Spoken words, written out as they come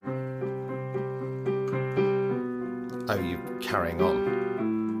Oh, you're carrying on.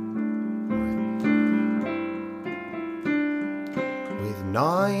 Right. With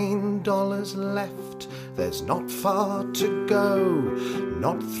 $9 left, there's not far to go.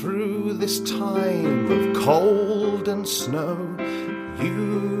 Not through this time of cold and snow.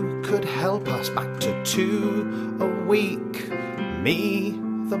 You could help us back to 2 a week. Me,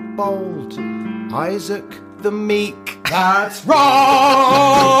 the bold, Isaac, the meek. That's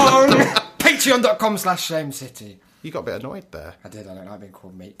wrong! Patreon.com/Shame City. You got a bit annoyed there. I did, I don't like being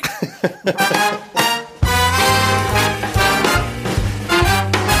called meek.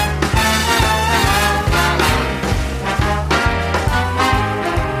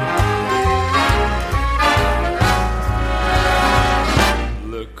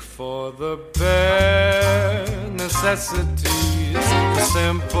 Look for the bare necessities, the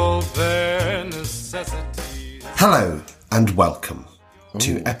simple bare necessities. Hello and welcome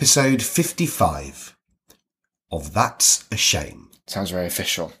to episode 55 of That's a Shame. Sounds very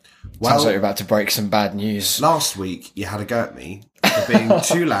official. Well, Sounds like you're about to break some bad news. Last week you had a go at me for being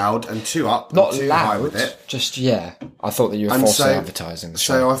too loud and too up Not and too high loud, with it. just, yeah. I thought that you were And falsely advertising the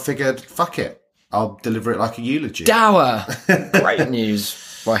show. So I figured, fuck it. I'll deliver it like a eulogy. Dower! Great news.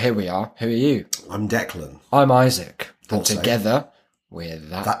 Well, here we are. Who are you? I'm Declan. I'm Isaac. And Also. together, we're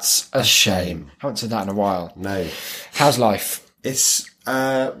That's a Shame. Haven't said that in a while. No. How's life? It's,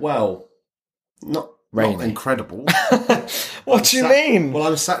 well, not Rainy. incredible. What do you mean? Well,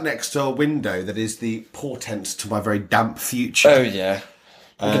 I'm sat next to a window that is the portent to my very damp future. Oh, yeah.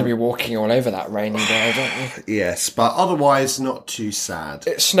 You're going to be walking all over that rainy day, don't you? Yes, but otherwise not too sad.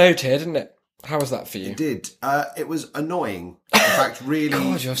 It snowed here, didn't it? How was that for you? It did. It was annoying. In fact, really,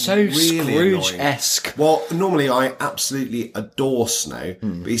 God, you're so really annoying. Scrooge-esque. Well, normally I absolutely adore snow,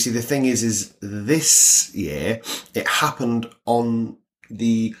 but you see, the thing is this year it happened on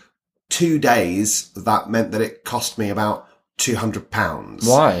the 2 days that meant that it cost me about £200.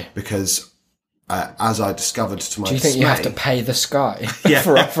 Why? Because as I discovered to my Do you think you have to dismay- pay the sky Yeah.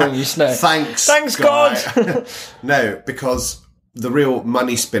 for offering you snow? Thanks God! No, because the real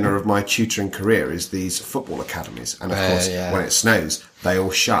money spinner of my tutoring career is these football academies. And of course, yeah. when it snows, they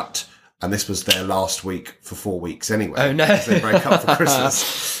all shut. And this was their last week for 4 weeks anyway. Oh, no. 'cause they break up for Christmas.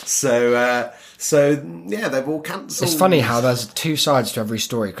 So yeah, they've all cancelled. It's funny how there's two sides to every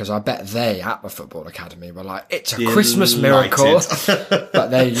story, because I bet they at the football academy were like, it's a Christmas miracle. But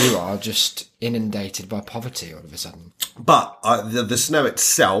there you are, just inundated by poverty all of a sudden. But the snow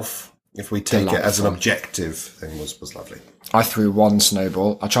itself, if we take it as an Delightful. objective thing, was lovely. I threw one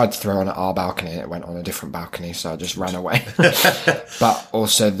snowball. I tried to throw on at our balcony and it went on a different balcony, so I just ran away. But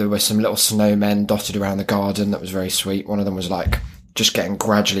also there were some little snowmen dotted around the garden that was very sweet. One of them was like just getting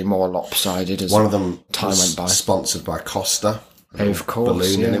gradually more lopsided as One of them time was went by. sponsored by Costa. Of course,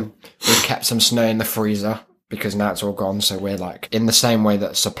 balloon in yeah. him. We've kept some snow in the freezer because now it's all gone. So we're like in the same way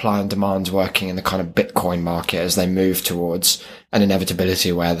that supply and demand's working in the kind of Bitcoin market as they move towards an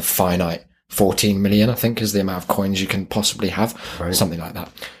inevitability where the finite 14 million, I think, is the amount of coins you can possibly have. Right. Something like that.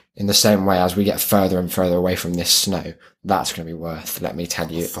 In the same way as we get further and further away from this snow, that's going to be worth, let me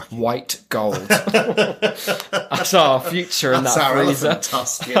tell you, white gold. That's our future in That's that our freezer. elephant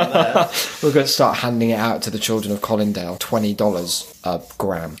tusk in there. We're going to start handing it out to the children of Collindale. $20 a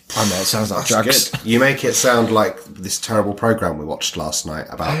gram. I know, it sounds like drugs. Good. You make it sound like this terrible programme we watched last night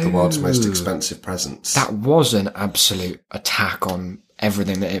about the world's most expensive presents. That was an absolute attack on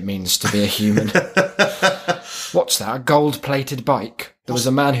everything that it means to be a human. What's that? A gold-plated bike? There was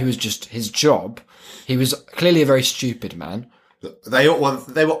a man who was just his job. He was clearly a very stupid man. They were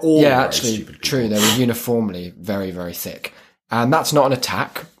all Yeah, very actually, stupid people. true. They were uniformly very, very thick. And that's not an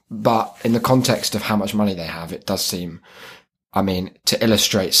attack, but in the context of how much money they have, it does seem, I mean, to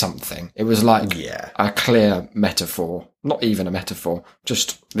illustrate something. It was like a clear metaphor, not even a metaphor,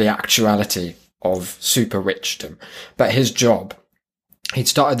 just the actuality of super richdom. But his job, he'd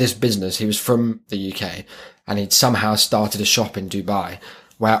started this business. He was from the UK and he'd somehow started a shop in Dubai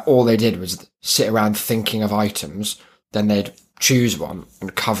where all they did was sit around thinking of items. Then they'd choose one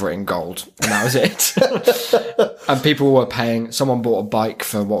and cover it in gold. And that was it. And people were paying, someone bought a bike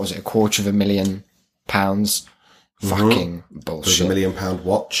for, what was it, £250,000. Fucking bullshit. There was a £1 million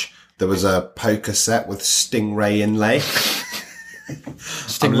watch. There was a poker set with Stingray inlay.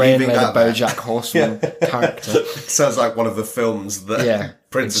 Stingray and the BoJack Horseman character. Sounds like one of the films that Yeah.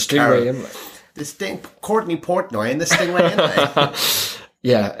 Princess Stingray Karen. inlay. The Courtney Portnoy and the Stingray inlay.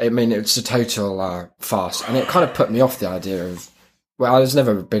 Yeah, I mean, it's a total farce. And it kind of put me off the idea of, well, I was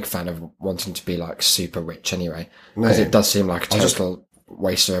never a big fan of wanting to be like super rich anyway. Because it does seem like a total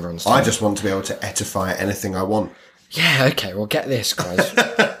waste of everyone's time. I just want to be able to edify anything I want. Yeah, okay, well, get this, guys.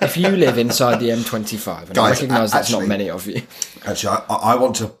 if you live inside the M25, and Guys, I recognise that's actually- not many of you. Actually, I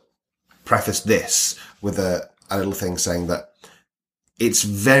want to preface this with a little thing saying that it's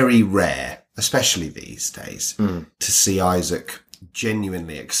very rare, especially these days, to see Isaac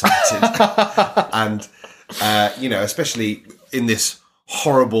genuinely excited. And, especially in this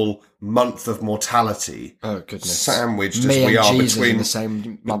horrible month of mortality. Oh, goodness. Sandwiched Me as we and are Jesus between in the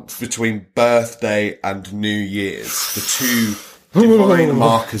same month. between birthday and New Year's, the two divine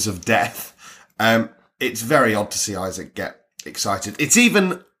markers of death. It's very odd to see Isaac get excited. It's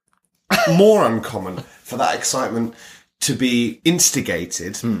even more uncommon for that excitement to be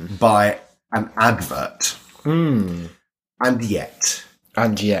instigated by an advert. And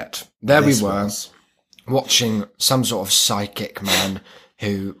yet, there we this were, was- watching some sort of psychic man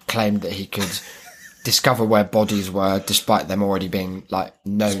who claimed that he could discover where bodies were, despite them already being known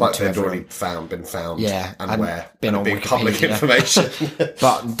despite to they've everyone. already been found, Yeah, and and where, been and on being Wikipedia. public information.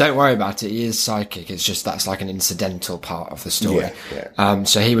 But don't worry about it. He is psychic. It's just that's like an incidental part of the story. Yeah.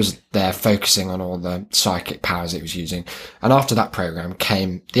 So he was there focusing on all the psychic powers he was using. And after that program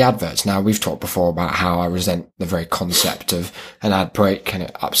came the adverts. Now, we've talked before about how I resent the very concept of an ad break and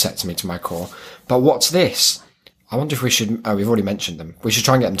it upsets me to my core. But what's this? I wonder if we should, we've already mentioned them. We should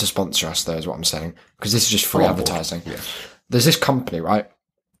try and get them to sponsor us though, is what I'm saying. Because this is just free advertising. Yeah. There's this company, right?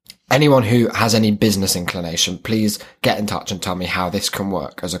 Anyone who has any business inclination, please get in touch and tell me how this can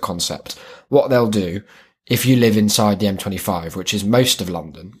work as a concept. What they'll do, if you live inside the M25, which is most of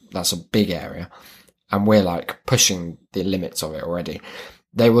London, that's a big area, and we're pushing the limits of it already,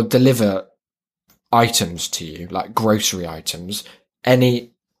 they will deliver items to you, like grocery items,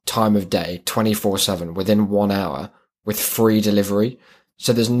 any time of day, 24/7, within 1 hour, with free delivery.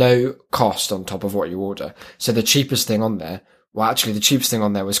 So there's no cost on top of what you order. So the cheapest thing on there, the cheapest thing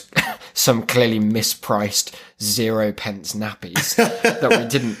on there was some clearly mispriced 0 pence nappies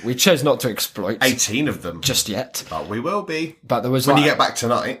that we chose not to exploit 18 of them. just yet. But we will be. But there was When you get back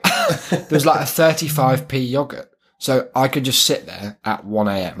tonight. there was a 35p yogurt. So I could just sit there at 1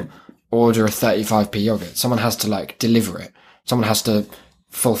 a.m, order a 35p yogurt. Someone has to deliver it. Someone has to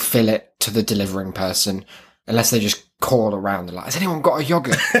fulfill it to the delivering person, unless they just call around and has anyone got a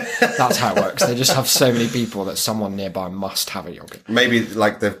yogurt? That's how it works. They just have so many people that someone nearby must have a yogurt. Maybe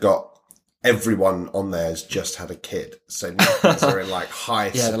they've got everyone on there has just had a kid, so nappies are in high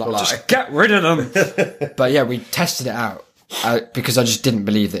Yeah, supply. they're just get rid of them. But yeah, we tested it out because I just didn't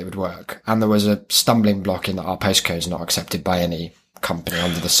believe that it would work. And there was a stumbling block in that our postcode is not accepted by any company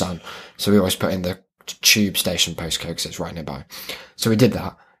under the sun. So we always put in the tube station postcode because it's right nearby. So we did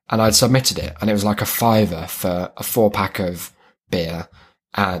that. And I'd submitted it, and it was like a £5 for a 4-pack of beer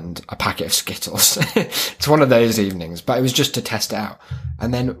and a packet of Skittles. It's one of those evenings, but it was just to test it out.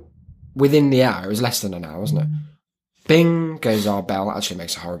 And then within the hour, it was less than an hour, wasn't it? Bing goes our bell. That actually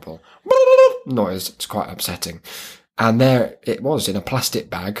makes a horrible noise. It's quite upsetting. And there it was in a plastic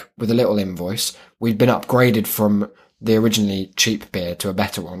bag with a little invoice. We'd been upgraded from the originally cheap beer to a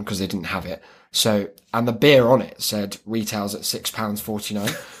better one because they didn't have it. So, and the beer on it said retails at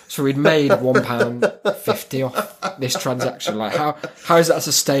 £6.49. So we'd made £1.50 off this transaction. How is that a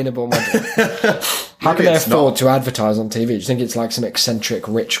sustainable model? How can they afford to advertise on TV? Do you think it's like some eccentric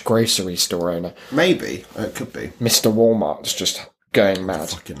rich grocery store owner? Maybe. It could be. Mr. Walmart's just going mad.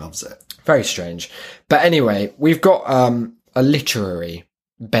 Fucking loves it. Very strange. But anyway, we've got a literary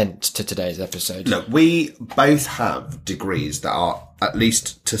bent to today's episode. Look, we both have degrees that are, at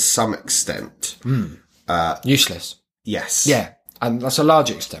least to some extent, Useless. yes. Yeah. And that's a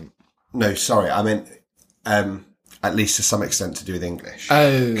large extent. No, sorry. I meant at least to some extent to do with English.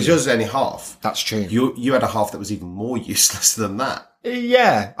 Oh. Because yours is only half. That's true. You had a half that was even more useless than that.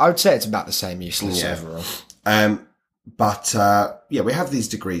 Yeah. I would say it's about the same useless overall. But we have these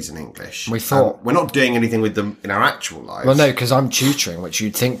degrees in English. We thought- we're not doing anything with them in our actual lives. Well, no, because I'm tutoring, which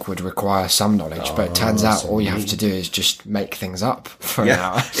you'd think would require some knowledge, but it turns out all you have to do is just make things up for an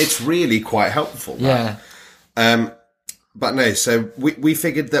hour. It's really quite helpful. Yeah. But no, so we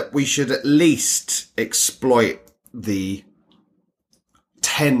figured that we should at least exploit the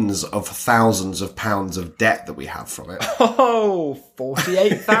tens of thousands of pounds of debt that we have from it. Oh,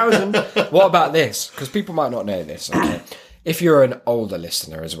 48,000. What about this? Because people might not know this. Okay. If you're an older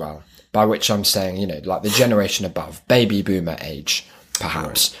listener as well, by which I'm saying, like the generation above, baby boomer age,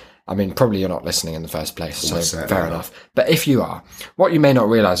 perhaps. Right. I mean, probably you're not listening in the first place, so fair enough. But if you are, what you may not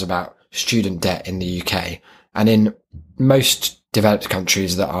realise about student debt in the UK and in most developed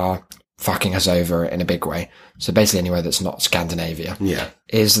countries that are fucking us over in a big way, so basically anywhere that's not Scandinavia,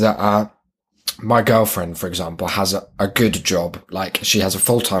 is that my girlfriend, for example, has a good job. Like, she has a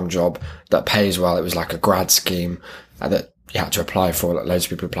full-time job that pays well. It was like a grad scheme that you had to apply for, that loads of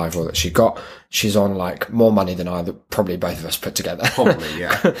people apply for, that she's on like more money than either, probably both of us put together. Probably,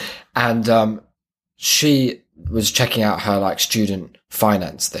 yeah. And, she was checking out her like student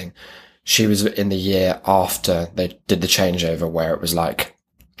finance thing. She was in the year after they did the changeover where it was like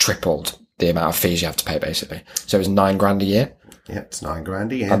tripled the amount of fees you have to pay basically. So it was $9,000 a year. Yeah, it's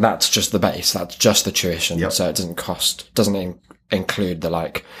 $9,000 a year. And that's just the base. That's just the tuition. Yep. So it doesn't include the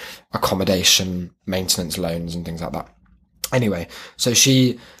like accommodation, maintenance loans and things like that. Anyway, so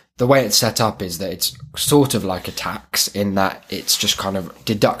the way it's set up is that it's sort of like a tax in that it's just kind of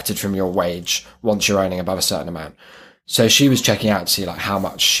deducted from your wage once you're earning above a certain amount. So she was checking out to see like how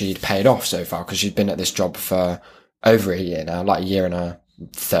much she'd paid off so far, because she'd been at this job for over a year now, like a year and a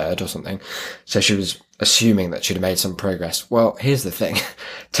third or something. So she was assuming that she'd made some progress. Well, here's the thing.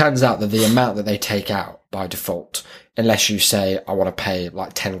 Turns out that the amount that they take out by default, unless you say, I want to pay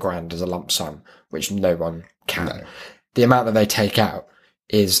like 10 grand as a lump sum, which no one can, no. The amount that they take out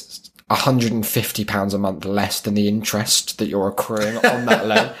is £150 a month less than the interest that you're accruing on that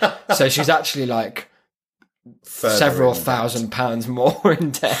loan. So she's actually like several £1,000s more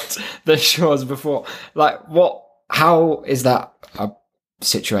in debt than she was before. Like, how is that a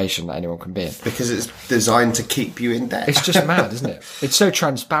situation that anyone can be in? Because it's designed to keep you in debt. It's just mad, isn't it? It's so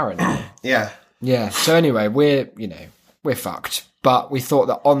transparent. Yeah. Yeah. So anyway, we're fucked. But we thought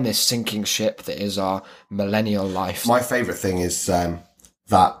that on this sinking ship that is our millennial life. My favourite thing is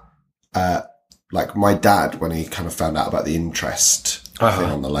that, like my dad, when he kind of found out about the interest thing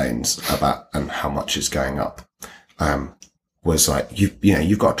on the loans and how much is going up, was like,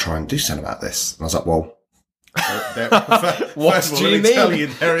 you've got to try and do something about this. And I was like, well, what do you mean? Tell you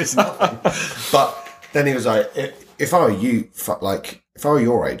there is nothing. But then he was like, if I were you, like, if I were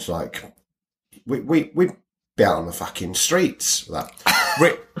your age, like, we'd be out on the fucking streets. That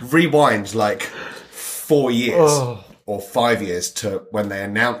rewind like 4 years or 5 years to when they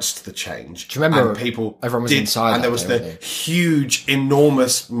announced the change. Do you remember? And everyone was inside, and there was the huge,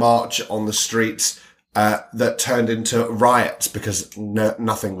 enormous march on the streets that turned into riots because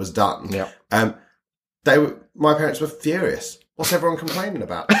nothing was done. Yeah. My parents were furious. What's everyone complaining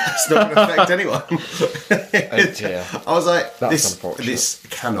about? It's not going to affect anyone. Oh dear. I was like, That's this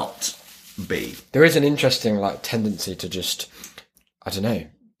cannot be. There is an interesting like tendency to just, I don't know,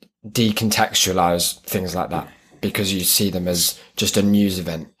 decontextualize things like that because you see them as just a news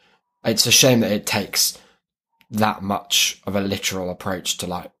event. It's a shame that it takes that much of a literal approach to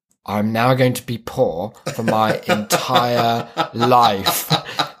like, I'm now going to be poor for my entire life,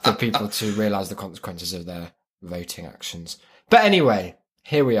 for people to realise the consequences of their voting actions. But anyway,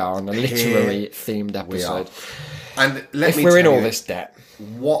 here we are on a literary themed episode. And if we're in all this debt,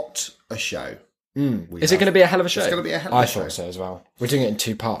 what a show. Is it going to be a hell of a show? It's going to be a hell of a show. I thought so as well. We're doing it in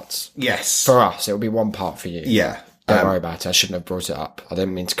 2 parts. Yes. For us, it'll be 1 part for you. Yeah. Don't worry about it. I shouldn't have brought it up. I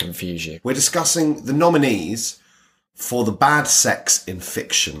didn't mean to confuse you. We're discussing the nominees for the Bad Sex in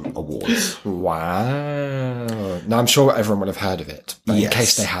Fiction Awards. Wow. Now, I'm sure everyone would have heard of it, but in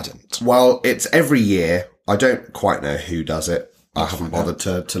case they hadn't. Well, it's every year. I don't quite know who does it. I haven't bothered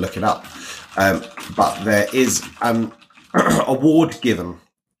to look it up. But there is an award given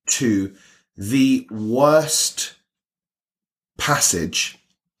to the worst passage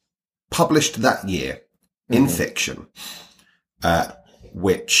published that year in fiction,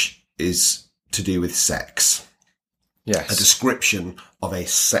 which is to do with sex. Yes. A description of a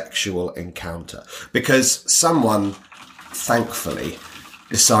sexual encounter. Because someone, thankfully,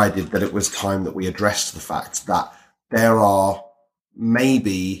 decided that it was time that we addressed the fact that there are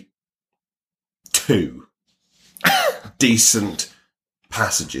maybe 2 decent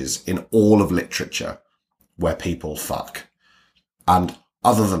passages in all of literature where people fuck. And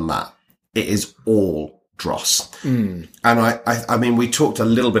other than that, it is all dross. And I mean, we talked a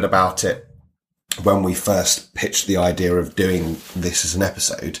little bit about it when we first pitched the idea of doing this as an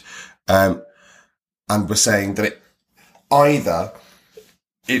episode. And we're saying that either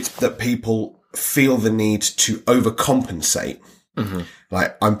it's that people feel the need to overcompensate.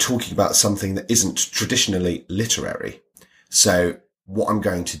 Like, I'm talking about something that isn't traditionally literary. So what I'm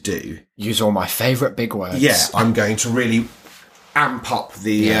going to do... Use all my favourite big words. Yeah, I'm going to really amp up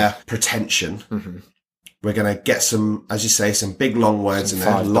the pretension. We're going to get some, as you say, some big long words in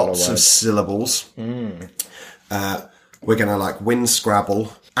there. Lots of syllables. We're going to like win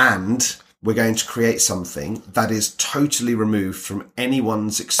Scrabble, and we're going to create something that is totally removed from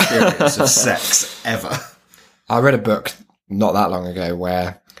anyone's experience of sex ever. I read a book not that long ago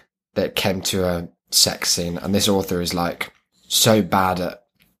where that came to a sex scene, and this author is like so bad at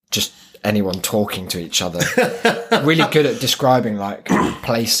just anyone talking to each other, really good at describing like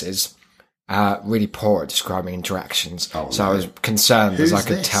places, really poor at describing interactions. Oh, so no. I was concerned as I Who's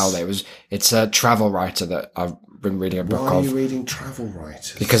could this? tell that it's a travel writer that I've been reading a book Why are of. you reading travel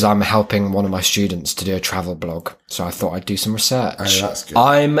writers? Because I'm helping one of my students to do a travel blog. So I thought I'd do some research. Oh, that's good.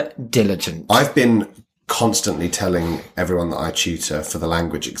 I'm diligent. I've been constantly telling everyone that I tutor for the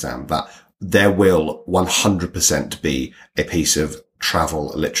language exam that there will 100% be a piece of travel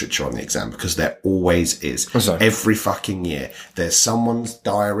literature on the exam, because there always is. sorry. Every fucking year there's someone's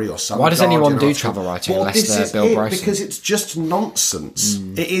diary or some. Why does anyone Guardian do article. travel writing Well, unless this they're is Bill it, Bryson? because it's just nonsense.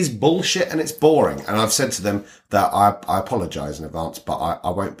 It is bullshit and it's boring. And I've said to them that I apologise in advance, but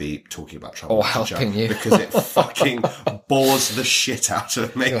I won't be talking about travel Or literature helping you. because it fucking bores the shit out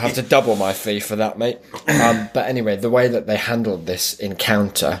of me. You'll have to double my fee for that, mate. But anyway, the way that they handled this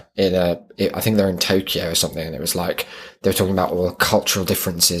encounter I think they're in Tokyo or something, and it was like they were talking about all the cultural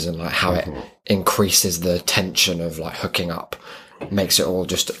differences and like how it increases the tension of like hooking up, makes it all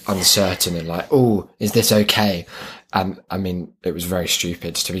just uncertain and like, oh, is this okay? And I mean, it was very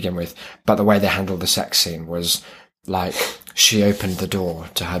stupid to begin with, but the way they handled the sex scene was like she opened the door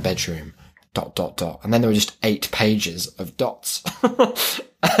to her bedroom. ... And then there were just 8 pages of dots.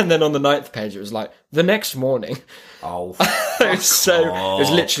 And then on the 9th page, it was like, the next morning. Oh, It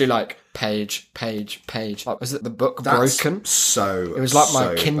was literally like page. Like, was it the book broken? So It was like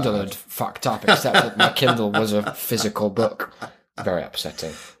my so Kindle bad. had fucked up, except that my Kindle was a physical book. Very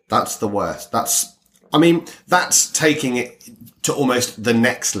upsetting. That's the worst. That's taking it to almost the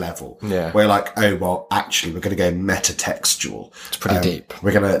next level. Yeah. Where like, oh, well, actually, we're going to go meta-textual. It's pretty deep.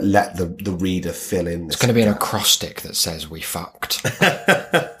 We're going to let the reader fill in this. It's going to be an acrostic that says we fucked.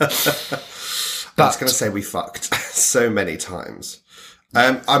 I was going to say we fucked so many times.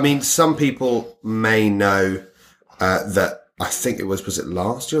 Some people may know that I think was it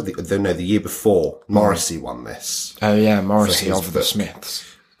last year? The year before, Morrissey won this. Oh yeah, Morrissey his of the book. Smiths.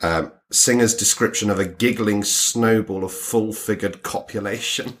 Singer's description of a giggling snowball of full-figured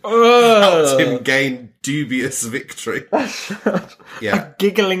copulation helped him gain dubious victory. Yeah,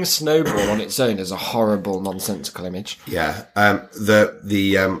 Giggling snowball on its own is a horrible, nonsensical image. yeah.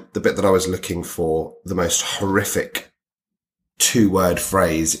 The bit that I was looking for, the most horrific 2-word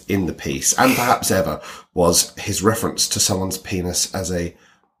phrase in the piece, and perhaps ever, was his reference to someone's penis as a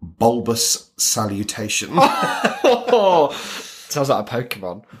bulbous salutation. Oh, sounds like a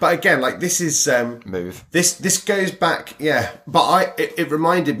Pokemon But again, like this is move. This goes back, yeah. But it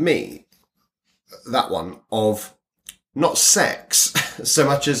reminded me, that one, of not sex so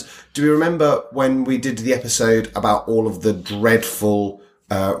much as, do we remember when we did the episode about all of the dreadful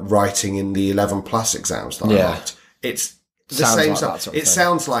writing in the 11+ exams that I wrote? It's the Sounds same like stuff. that sort of It thing.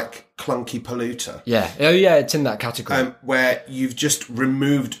 sounds like Clunky Polluter, Yeah. Oh yeah, it's in that category. where you've just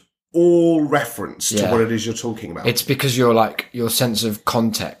removed all reference to Yeah. what it is you're talking about. It's because your sense of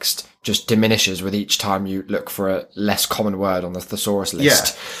context just diminishes with each time you look for a less common word on the thesaurus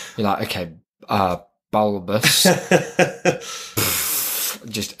list. You're like, okay, bulbous.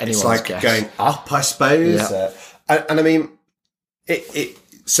 Just anyone's It's like guess. going up, I suppose. Yeah. And I mean,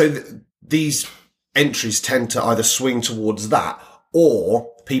 these entries tend to either swing towards that,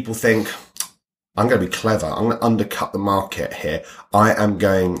 or people think, I'm going to be clever. I'm going to undercut the market here. I am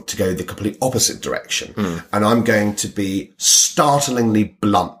going to go the complete opposite direction. And I'm going to be startlingly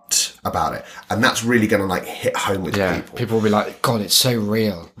blunt about it. And that's really going to like hit home with Yeah, people. people will be like, God, it's so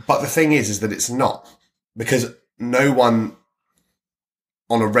real. But the thing is that it's not, because no one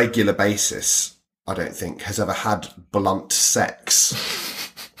on a regular basis, I don't think, has ever had blunt sex.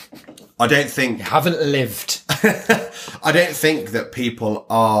 I don't think Haven't lived. I don't think that people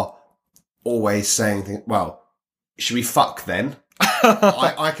are always saying things, well, should we fuck then?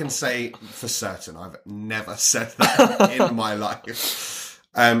 I can say for certain I've never said that in my life.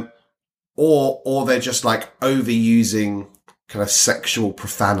 Or they're just like overusing kind of sexual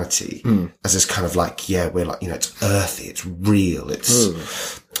profanity as this kind of like, yeah, we're like, it's earthy, it's real,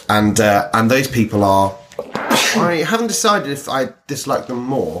 it's and those people are, I haven't decided if I dislike them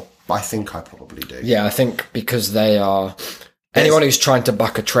more, but I think I probably do. Yeah, I think because they are... Anyone who's trying to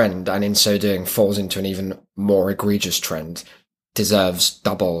buck a trend and in so doing falls into an even more egregious trend deserves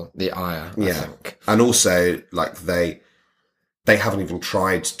double the ire, I think. And also, like, they haven't even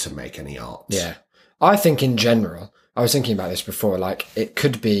tried to make any art. Yeah. I think in general, I was thinking about this before, like, it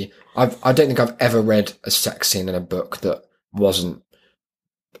could be... I don't think I've ever read a sex scene in a book that wasn't...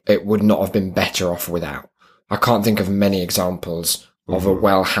 It would not have been better off without. I can't think of many examples of a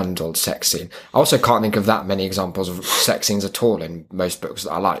well-handled sex scene. I also can't think of that many examples of sex scenes at all in most books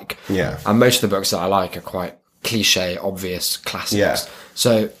that I like. Yeah. And most of the books that I like are quite cliche, obvious classics. Yeah.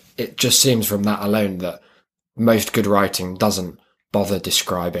 So it just seems from that alone that most good writing doesn't bother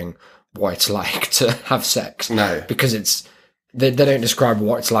describing what it's like to have sex. No. Because they don't describe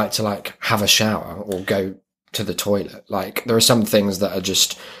what it's like to like have a shower or go to the toilet. Like there are some things that are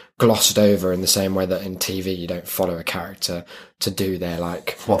just glossed over in the same way that in TV you don't follow a character to do their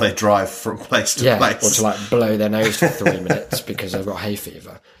like While they drive from place to place. or to like blow their nose for 3 minutes because they've got hay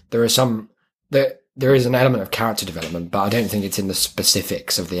fever. There is an element of character development, but I don't think it's in the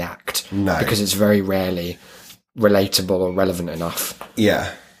specifics of the act. No. Because it's very rarely relatable or relevant enough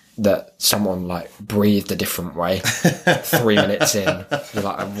Yeah. that someone like breathed a different way 3 minutes in. You're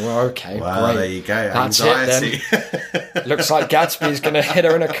like, well, okay, Well, great. there you go. That's Anxiety. it then. Looks like Gatsby's going to hit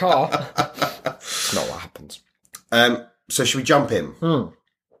her in a car. It's not what happens. So should we jump in?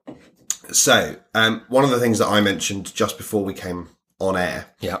 So, one of the things that I mentioned just before we came on air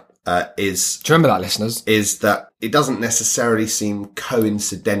Yeah. is Do you remember that, listeners? that it doesn't necessarily seem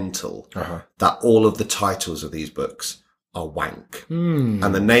coincidental that all of the titles of these books are wank. And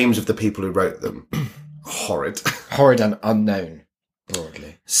the names of the people who wrote them, horrid. Horrid and unknown,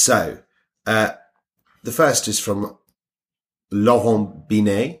 broadly. So, the first is from Laurent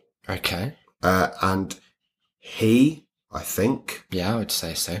Binet, Okay. and he, I think, Yeah, I would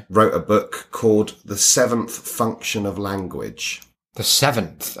say so. wrote a book called The Seventh Function of Language. The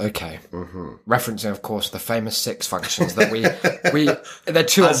seventh, okay. Referencing, of course, the famous 6 functions that we they're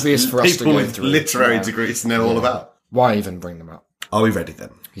too obvious for us to People go with through. literary Yeah. degrees know all about. Why even bring them up? Are we ready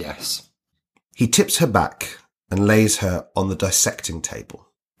then? Yes. He tips her back and lays her on the dissecting table.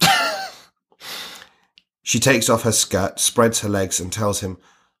 She takes off her skirt, spreads her legs, and tells him,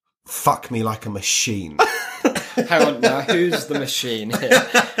 "Fuck me like a machine." Hang on, now who's the machine here?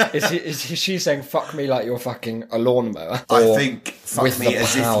 Is she saying "fuck me" like you're fucking a lawnmower? I Or think, fuck with me the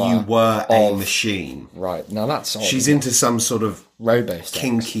as if power you were a of- machine. Right, now that's odd. She's into some sort of robo sex.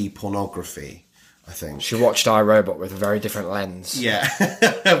 kinky pornography, I think. She watched iRobot with a very different lens. Yeah.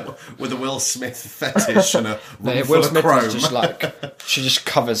 With a Will Smith fetish and a room No, full Will of Smith chrome. is just like, she just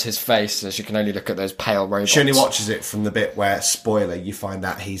covers his face so she can only look at those pale robots. She only watches it from the bit where, spoiler, you find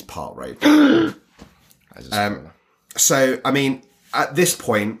out he's part robot. As a spoiler. So, I mean, at this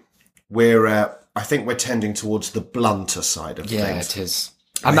point, I think we're tending towards the blunter side of Yeah, things. it is.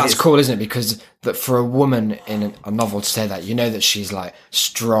 And that's cool, isn't it? Because that for a woman in a novel to say that, you know that she's like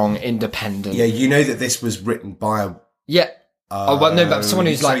strong, independent. Yeah, you know that this was written by a... Yeah. Oh, well, no, but someone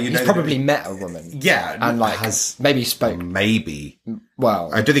who's so like, you he's know probably met a woman. Yeah. And like, has maybe spoke. maybe. Well,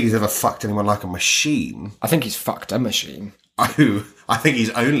 I don't think he's ever fucked anyone like a machine. I think he's fucked a machine. Oh, I think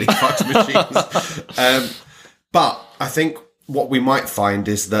he's only fucked machines. But I think what we might find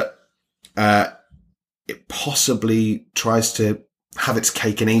is that it possibly tries to have its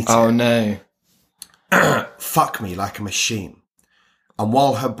cake and eat it. Oh, no. Fuck me like a machine. And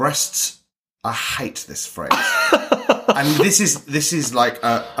while her breasts... I hate this phrase. And this is like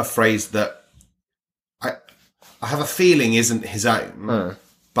a phrase that I have a feeling isn't his own.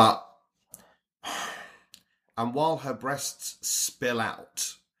 But... And while her breasts spill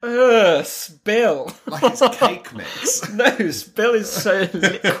out... Spill. Like it's cake mix. No, spill is so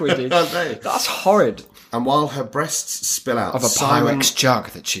liquidy. I know. That's horrid. And while her breasts spill out... Of a Pyrex jug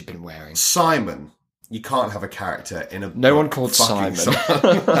that she'd been wearing. Simon... You can't have a character in a... No one called fucking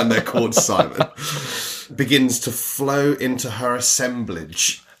Simon. and they're called Simon. Begins to flow into her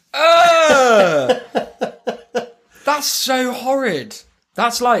assemblage. That's so horrid.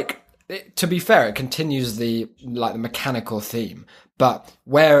 That's like, to be fair, it continues the mechanical theme. But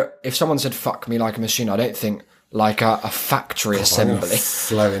where, if someone said "fuck me like a machine," I don't think like a factory assembly.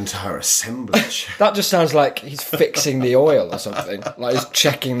 Flow into her assemblage. That just sounds like he's fixing the oil or something. Like he's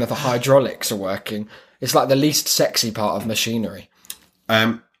checking that the hydraulics are working. It's like the least sexy part of machinery.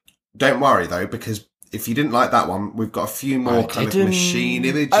 Don't worry though, because if you didn't like that one, we've got a few more kind of machine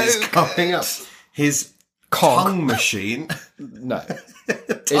images coming up. His Cog. tongue machine. No.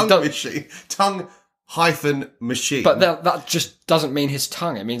 Tongue hyphen machine. But that just doesn't mean his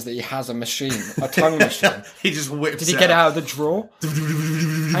tongue. It means that he has a machine, a tongue machine. He just whips Did he get it out of the drawer?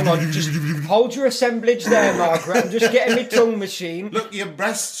 Hang on, just hold your assemblage there, Margaret. I'm just getting my tongue machine. Look, your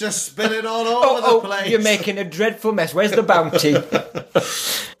breasts just spinning all over the place. You're making a dreadful mess. Where's the bounty?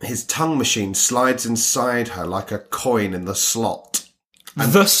 His tongue machine slides inside her like a coin in the slot.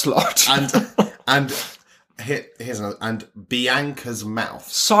 The slot. And here's another. And Bianca's mouth.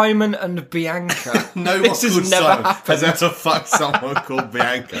 Simon and Bianca. No one This has called never Simon happened. has ever fucked someone called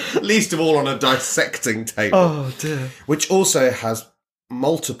Bianca. Least of all on a dissecting table. Oh dear. Which also has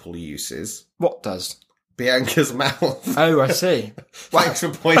multiple uses. What does? Bianca's mouth. Oh, I see. Thanks for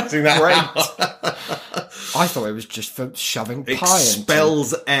pointing that Great. out. I thought it was just for shoving pie into.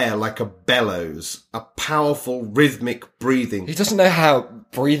 Expels air like a bellows. A powerful rhythmic breathing. He doesn't know how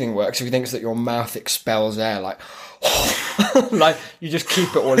breathing works if he thinks that your mouth expels air, like, like you just keep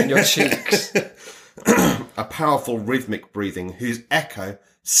it all in your cheeks. A powerful rhythmic breathing whose echo,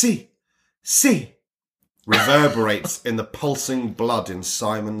 si, reverberates in the pulsing blood in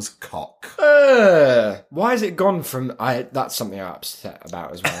Simon's cock. Why has it gone from... That's something I'm upset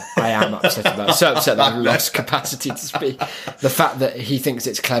about as well. I am upset about it. So upset that I've lost capacity to speak. The fact that he thinks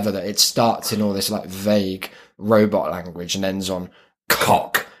it's clever that it starts in all this like vague robot language and ends on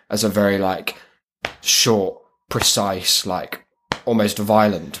cock as a very like short, precise, like almost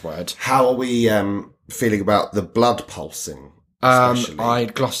violent word. How are we feeling about the blood pulsing? I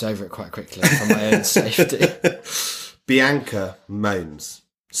glossed over it quite quickly for my own safety. Bianca moans.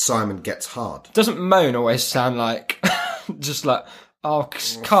 Simon gets hard. Doesn't moan always sound like just like, oh,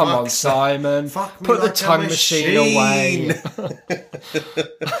 come on, Simon, put the time machine away.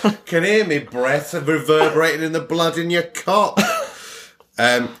 Can hear me breath reverberating in the blood in your cock.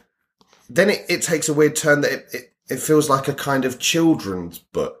 Then it takes a weird turn that it feels like a kind of children's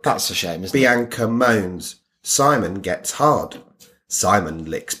book. That's a shame, isn't it? Bianca moans. Simon gets hard. Simon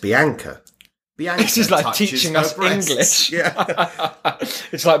licks Bianca. Bianca this is like touches teaching her us breasts. English. Yeah.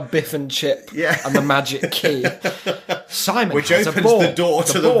 It's like Biff and Chip and the magic key. Simon Which has opens a ball. the door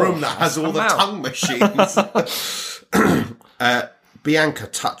to the ball room that has all the come out. tongue machines. Bianca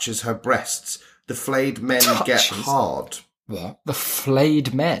touches her breasts. The flayed men get hard. What? The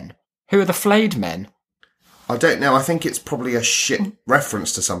flayed men? Who are the flayed men? I don't know. I think it's probably a shit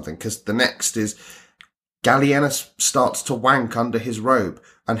reference to something, because the next is Gallienus starts to wank under his robe,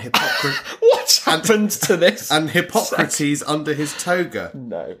 and Hippocrates... What's happened to this? And Hippocrates under his toga.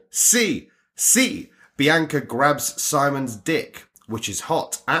 No. See, Bianca grabs Simon's dick, which is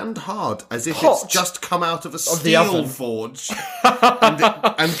hot and hard, as if it's just come out of a steel forge,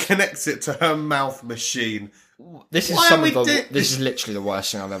 and connects it to her mouth machine. This is this is literally the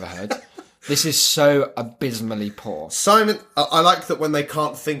worst thing I've ever heard. This is so abysmally poor. Simon, I like that when they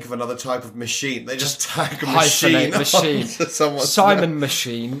can't think of another type of machine, they just tag a machine. Simon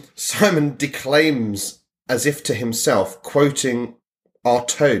machine. Simon declaims as if to himself, quoting our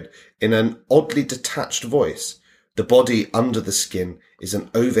toad in an oddly detached voice. The body under the skin is an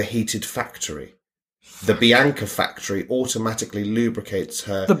overheated factory. The Bianca factory automatically lubricates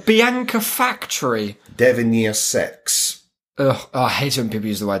her... The Bianca factory? Devenir sex. Ugh, I hate when people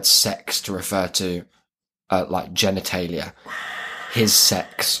use the word sex to refer to, like, genitalia. His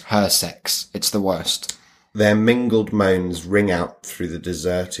sex, her sex. It's the worst. Their mingled moans ring out through the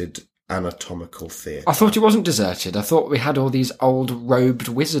deserted anatomical theatre. I thought it wasn't deserted. I thought we had all these old robed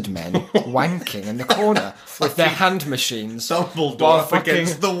wizard men wanking in the corner with their hand machines. Dumbledore up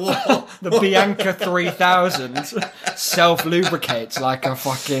against the wall. The Bianca 3000 self-lubricates like a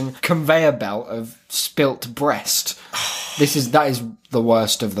fucking conveyor belt of spilt breast. That is the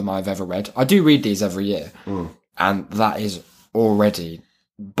worst of them I've ever read. I do read these every year, and that is already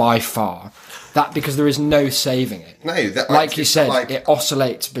by far that, because there is no saving it. No, like you said, it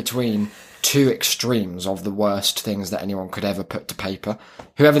oscillates between two extremes of the worst things that anyone could ever put to paper.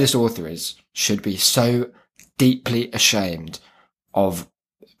 Whoever this author is should be so deeply ashamed of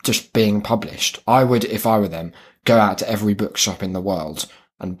just being published. I would, if I were them, go out to every bookshop in the world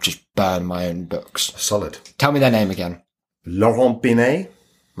and just burn my own books. Solid. Tell me their name again. Laurent Binet.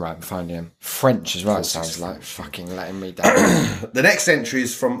 Right, I'm finding him. French as well, it sounds like. Fucking letting me down. The next entry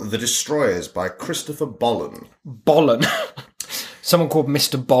is from The Destroyers by Christopher Bollen. Bollen? Someone called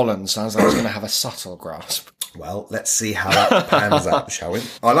Mr. Bollen sounds like he's going to have a subtle grasp. Well, let's see how that pans out, shall we?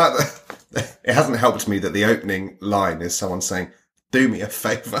 I like that. It hasn't helped me that the opening line is someone saying, do me a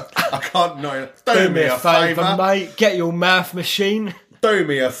favour. I can't know. Do me a favour, mate. Get your mouth machine. Do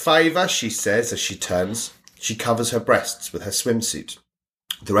me a favour, she says as she turns. She covers her breasts with her swimsuit.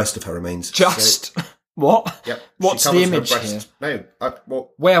 The rest of her remains... What? Yep. What's the image here? No.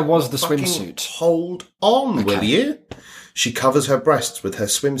 Where was the swimsuit? Hold on, will you? She covers her breasts with her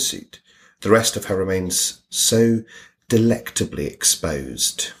swimsuit. The rest of her remains so delectably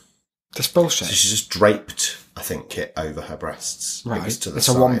exposed. That's bullshit. So she's just draped, I think, it over her breasts. Right. It's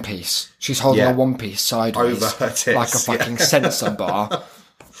a one piece. She's holding a one piece sideways. Over her tits. Like a fucking sensor bar.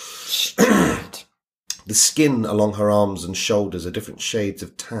 Stupid. The skin along her arms and shoulders are different shades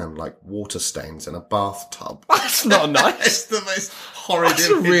of tan, like water stains in a bathtub. That's not nice. It's the most horrid That's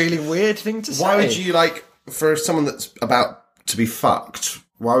image. a really weird thing to say. Why would you, for someone that's about to be fucked,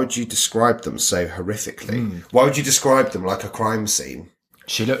 why would you describe them so horrifically? Why would you describe them like a crime scene?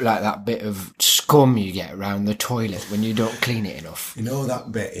 She looked like that bit of scum you get around the toilet when you don't clean it enough. You know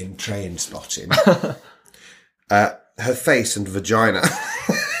that bit in Train Spotting? Her face and vagina...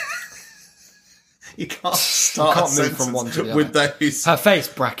 You can't start can't a move from sentence one to the with other. those. Her face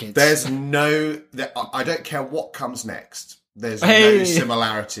brackets. There's no... I don't care what comes next. There's no Hey.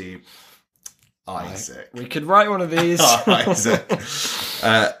 similarity. Isaac. We could write one of these. Isaac.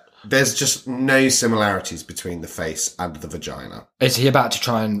 There's just no similarities between the face and the vagina. Is he about to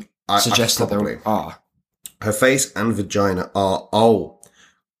try and suggest that probably. there are? Her face and vagina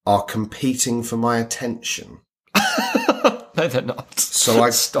are competing for my attention. No, they're not. So I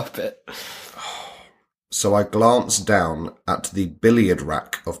Stop it. So I glance down at the billiard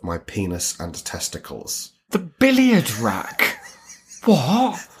rack of my penis and testicles. The billiard rack.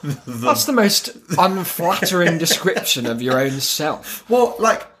 What? That's the most unflattering description of your own self. Well,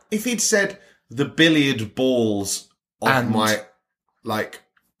 like, if he'd said the billiard balls of And- my, like,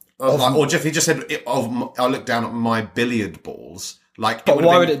 or if he just said, I look down at my billiard balls, like, But it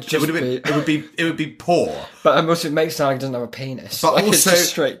why would would it just be- it would be poor. But also it makes it sound like he doesn't have a penis. But Like, it's also, just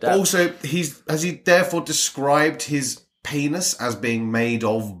straight down. has he therefore described his penis as being made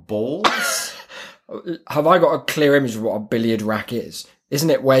of balls? Have I got a clear image of what a billiard rack is? Isn't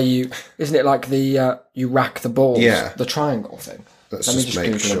it like the, you rack the balls? Yeah. The triangle thing. Let's Let me just make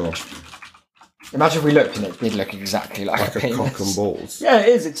Google sure. image. Imagine if we looked and it did look exactly like Like a a penis. cock and balls. Yeah, it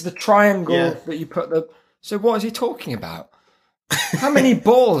is. It's the triangle Yeah. that you put the... So what is he talking about? How many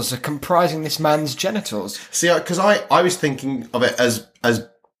balls are comprising this man's genitals? See, because I was thinking of it as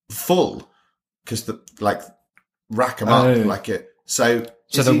full, because rack them up Oh. like it. So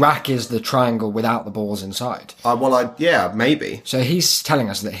So the rack is the triangle without the balls inside. Maybe. So he's telling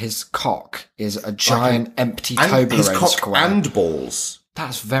us that his cock is a giant empty And his Toblerone cock square. and balls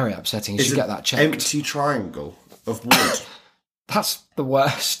That's very upsetting. You is should an get that checked. empty triangle of wood. That's the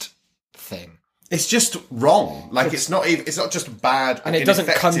worst thing. It's just wrong. Like it's not just bad, And it doesn't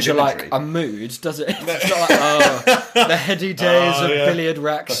ineffective conjure imagery. like a mood, does it? It's not like, the heady days of billiard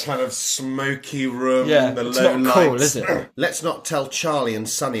racks. The kind of smoky room, Yeah, the it's low not lights. cool, is it? Let's not tell Charlie and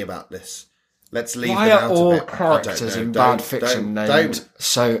Sonny about this. Let's leave Why them are out all of it. I don't characters know. in Don't- bad fiction don't- named don't.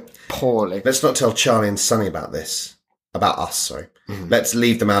 so poorly? Let's not tell Charlie and Sonny about this. About us, sorry. Mm-hmm. Let's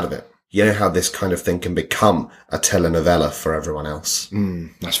leave them out of it. You know how this kind of thing can become a telenovela for everyone else.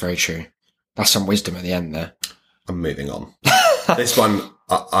 That's very true. That's some wisdom at the end there. I'm moving on. This one,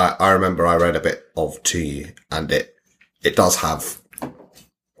 I remember I read a bit of to you, and it does have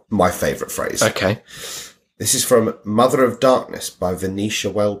my favourite phrase. Okay. This is from Mother of Darkness by Venetia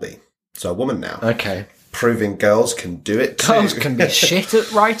Welby. So a woman now, Okay. proving girls can do it too. Girls can be shit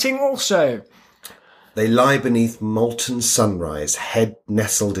at writing also. They lie beneath molten sunrise, head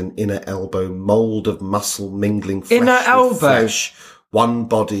nestled in inner elbow, mould of muscle mingling flesh Inner with elbow? flesh, one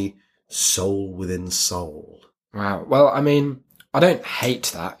body, soul within soul. Wow. Well, I mean, I don't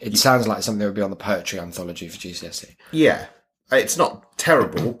hate that. It sounds like something that would be on the poetry anthology for GCSE. Yeah, it's not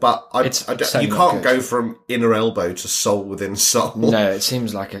terrible, but It's I don't, certainly you not can't good. go from inner elbow to soul within soul. No, it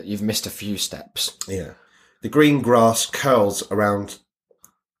seems like you've missed a few steps. Yeah. The green grass curls around...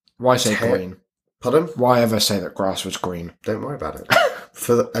 Why say Te- green? Pardon? Why ever say that grass was green? Don't worry about it.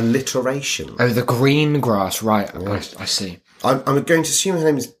 For the alliteration. Oh, the green grass. Right. I see. I'm going to assume her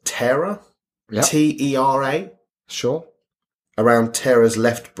name is Tara. Yep. Tera. Sure. Around Tara's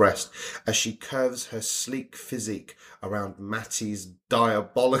left breast as she curves her sleek physique around Matty's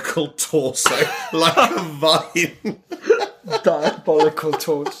diabolical torso like a vine. Diabolical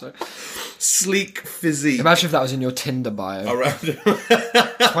torso. Sleek physique Imagine if that was in your Tinder bio. around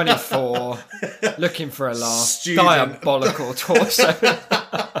 24, looking for a laugh. Student. Diabolical torso.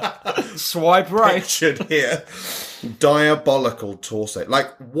 Swipe right. pictured here. Diabolical torso.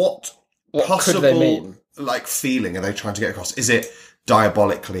 Like what What possible could they mean? like feeling are they trying to get across? Is it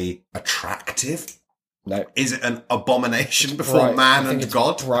diabolically attractive? No. Is it an abomination before Bright- I man think and it's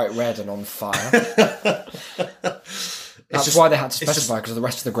God? bright red and on fire. It's That's just- why they had to it's specify, because the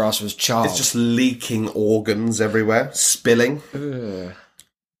rest of the grass was charred. It's just leaking organs everywhere, spilling. Ugh.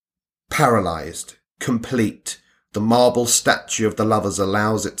 Paralysed, complete, the marble statue of the lovers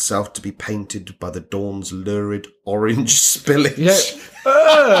allows itself to be painted by the dawn's lurid orange spillage. You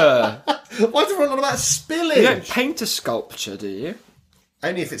don't, Why is everyone on about spillage? you don't paint a sculpture, do you?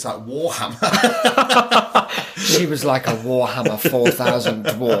 Only if it's like Warhammer. She was like a Warhammer 4000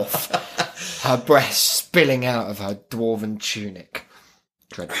 dwarf. Her breasts spilling out of her dwarven tunic.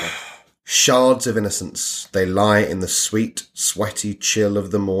 Dreadful. Shards of innocence, they lie in the sweet, sweaty chill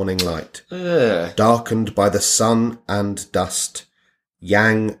of the morning light. Ugh. Darkened by the sun and dust,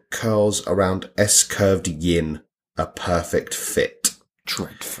 yang curls around S-curved yin, a perfect fit.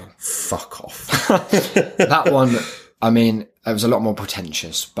 Dreadful. Fuck off. That one, I mean, it was a lot more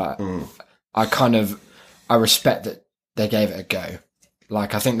pretentious, but I respect that they gave it a go.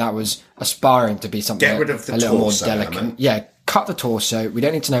 Like, I think that was aspiring to be something Get rid of the a little more torso delicate. element. Yeah, cut the torso. We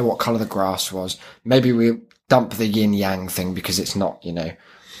don't need to know what colour the grass was. Maybe we dump the yin-yang thing because it's not,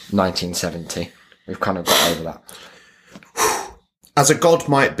 1970. We've kind of got over that. As a God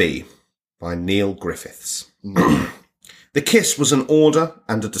Might Be, by Neil Griffiths. The kiss was an order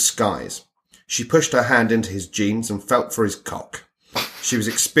and a disguise. She pushed her hand into his jeans and felt for his cock. She was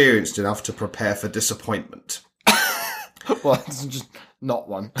experienced enough to prepare for disappointment. Well, it's just not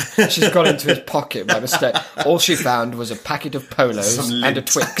one. She's gone into his pocket by mistake. All she found was a packet of Polos Some and a lint.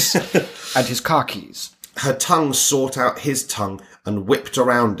 Twix and his car keys. Her tongue sought out his tongue and whipped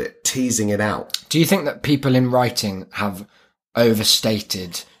around it, teasing it out. Do you think that people in writing have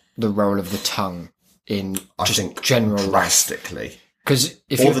overstated the role of the tongue in I just think general life? drastically. Because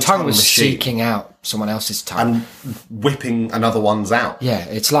if Or your the tongue tongue was machine. seeking out someone else's tongue, And whipping another one's out. yeah,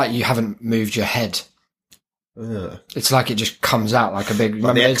 it's like you haven't moved your head. Ugh. It's like it just comes out like a big,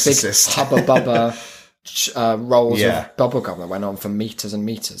 remember The those big Exorcist. Hubba Bubba rolls Yeah. of bubblegum that went on for meters and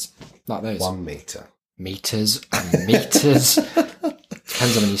meters? Like those. 1 metre. Meters and meters.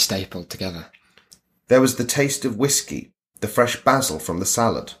 Depends on when you stapled together. There was the taste of whiskey, the fresh basil from the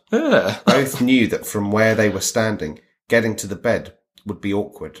salad. Ugh. Both knew that from where they were standing, getting to the bed would be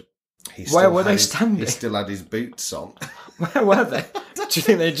awkward. Where were had they his- standing? He still had his boots on. Where were they? Do you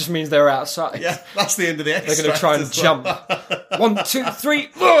think they just means they were outside? Yeah, that's the end of the They're extract. going to try and as well. jump. 1, 2, 3.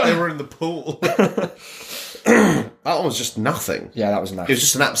 They were in the pool. That one was just nothing. Yeah, that was nice. It was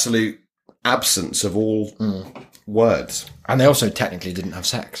just an absolute absence of all words. And they also technically didn't have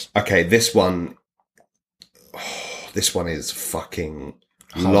sex. Okay, this one is fucking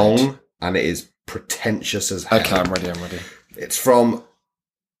long and it is pretentious as hell. Okay, I'm ready. It's from,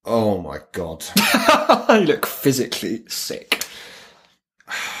 oh my God, You look physically sick.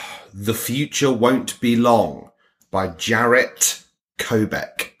 The Future Won't Be Long by Jarrett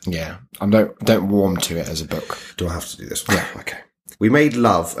Kobek. Yeah, I don't warm to it as a book. Do I have to do this? Yeah. Okay. We made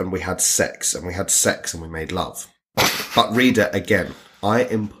love and we had sex and we had sex and we made love. But reader, again, I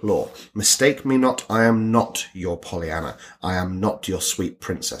implore, mistake me not, I am not your Pollyanna. I am not your sweet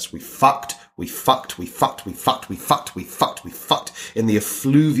princess. We fucked in the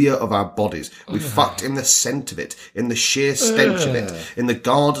effluvia of our bodies. We fucked in the scent of it, in the sheer stench of it, in the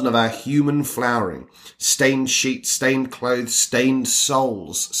garden of our human flowering. Stained sheets, stained clothes, stained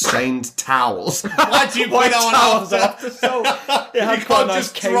souls, stained towels. Why do you put that one after? It had You quite a can't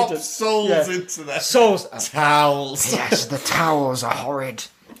nice just drop cadence. souls Yeah. into there. Souls. Towels. Yes, the towels are horrid.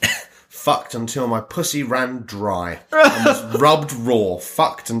 Fucked until my pussy ran dry and was rubbed raw.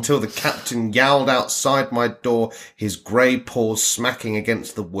 Fucked until the captain yowled outside my door, his grey paws smacking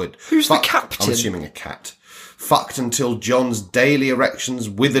against the wood. Who's the Fucked- captain? I'm assuming a cat. Fucked until John's daily erections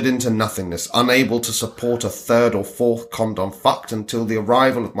withered into nothingness, unable to support a third or fourth condom. Fucked until the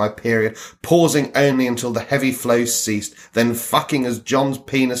arrival of my period, pausing only until the heavy flows ceased, then fucking as John's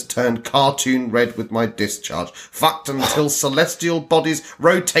penis turned cartoon red with my discharge. Fucked until celestial bodies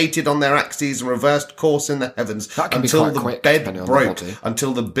rotated on their axes and reversed course in the heavens. That can be Until quite the quick, bed depending on the broke. body.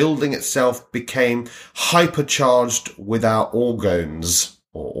 Until the building itself became hypercharged with our organs.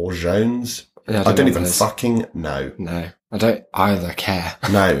 Or orgones. Yeah, I don't know even what it is. fucking know. No, I don't either care.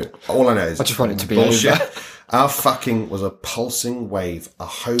 No. All I know is I just want it to be bullshit. over. Our fucking was a pulsing wave, a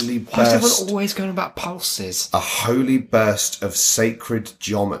holy Why is burst, everyone always going about pulses? a holy burst of sacred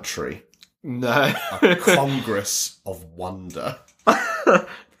geometry, No. a congress of wonder.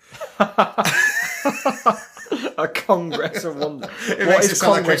 A congress of wonder. It What makes is it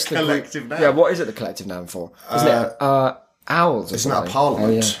sound like a congress the collective noun. Yeah, what is it the collective noun for? Isn't it owls or Isn't that a something?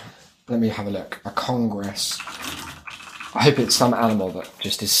 parliament? Oh, yeah. Let me have a look. A congress. I hope it's some animal that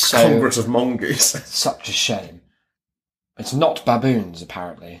just is so Congress of mongoose. such a shame. It's not baboons,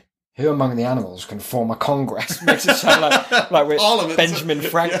 apparently. Who among the animals can form a congress? Makes it sound like we're Parliament. Benjamin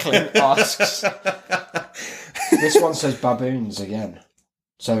Franklin asks. This one says baboons again.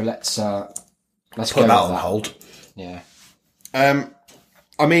 So let's go Put with that on that. hold. Yeah.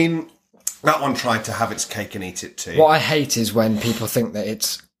 I mean, that one tried to have its cake and eat it too. What I hate is when people think that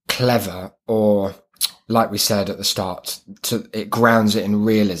it's clever or, like we said at the start, it grounds it in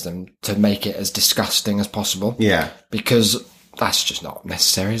realism to make it as disgusting as possible. Yeah. Because that's just not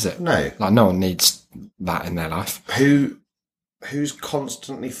necessary, is it? No. Like, no one needs that in their life. Who's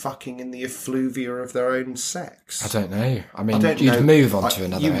constantly fucking in the effluvia of their own sex? I don't know. I mean, don't you'd know. move on to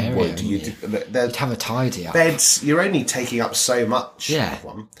another you area. Would. wouldn't You'd, you? they're- You'd have a tidy up. beds, you're only taking up so much. Yeah. of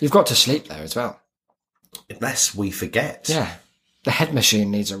one, You've got to sleep there as well. unless we forget. Yeah. The head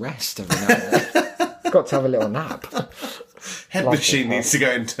machine needs a rest every now and then. Got to have a little nap. Head Like machine it, needs to go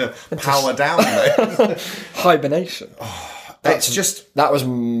into power down mode. Hibernation. That was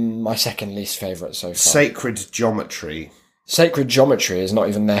my second least favourite so far. Sacred geometry. Sacred geometry is not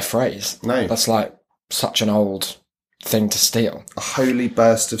even their phrase. No. That's like such an old thing to steal. A holy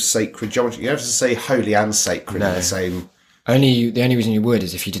burst of sacred geometry. You don't have to say holy and sacred in the same... The only reason you would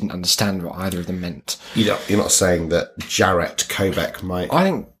is if you didn't understand what either of them meant. You're not saying that Jarrett Kobek might... I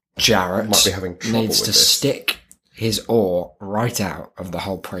think Jarrett might be having trouble needs with to this. stick his oar right out of the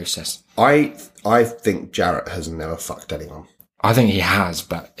whole process. I think Jarrett has never fucked anyone. I think he has,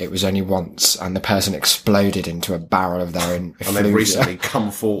 but it was only once, and the person exploded into a barrel of their own And they've recently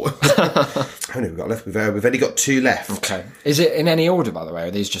come forward. How many have we got left? We've only got 2 left. Okay. Is it in any order, by the way, or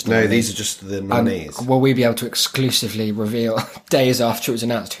are these just... No, these are just the nominees. Will we be able to exclusively reveal days after it was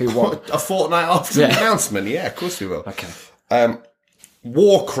announced who won? A fortnight after the announcement? Yeah, of course we will. Okay.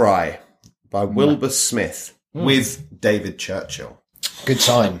 War Cry by Wilbur Smith with David Churchill. Good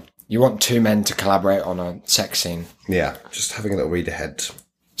sign. You want 2 men to collaborate on a sex scene. Yeah, just having a little read ahead.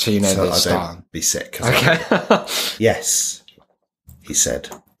 So you know So the I style. don't be sick. Okay. Yes, he said,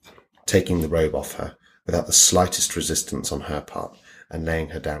 taking the robe off her without the slightest resistance on her part and laying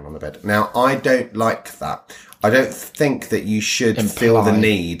her down on the bed. Now, I don't like that. I don't think that you should feel the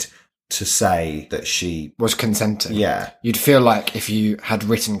need to say that she was consenting. Yeah. You'd feel like if you had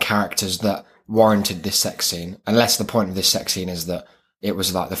written characters that warranted this sex scene, unless the point of this sex scene is that it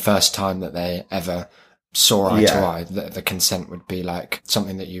was like the first time that they ever saw eye to eye, the consent would be like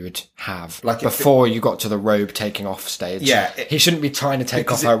something that you would have like before you got to the robe taking off stage. Yeah. He shouldn't be trying to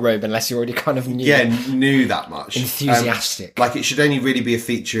take off her robe unless you already kind of knew. Yeah, knew that much. Enthusiastic. Like it should only really be a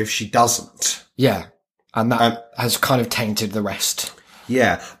feature if she doesn't. Yeah. And that has kind of tainted the rest.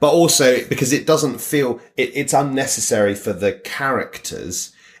 Yeah. But also because it doesn't feel, it's unnecessary for the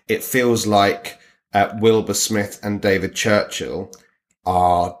characters. It feels like Wilbur Smith and David Churchill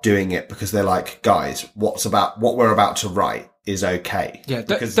are doing it because they're like, guys, what we're about to write is okay. Yeah,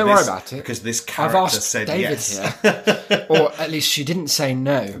 because don't worry about it. Because this I've character asked said David yes. Here. Or at least she didn't say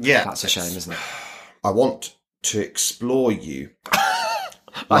no. Yeah. That's a shame, isn't it? I want to explore you.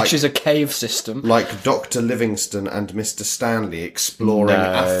 Like she's a cave system. Like Dr. Livingston and Mr. Stanley exploring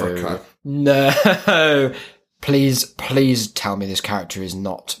Africa. No. Please tell me this character is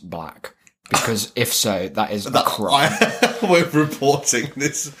not black. Because if so, that is a crime. We're reporting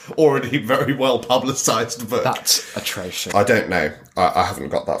this already very well publicised book. That's atrocious. I don't know. I haven't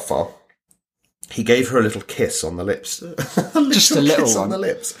got that far. He gave her a little kiss on the lips. Just a little kiss one. on the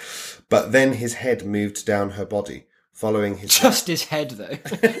lips. But then his head moved down her body, following his... Just his head, though.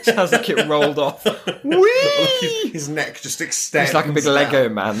 Sounds like it rolled off. Whee! His neck just extends. It's like a big Lego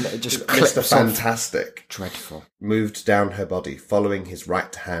man that it just clips Mr. Fantastic. Off. Dreadful. Moved down her body, following his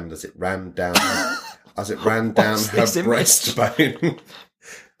right hand as it ran down her breastbone.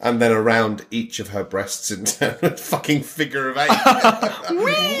 And then around each of her breasts in turn, a fucking figure of 8.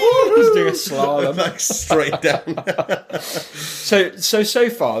 He's doing a slalom. Like straight down. So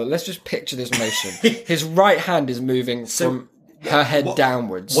far, let's just picture this motion. His right hand is moving from her head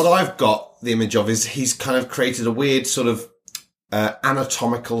downwards. What I've got the image of is he's kind of created a weird sort of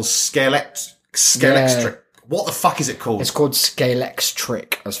anatomical scalextric. What the fuck is it called? It's called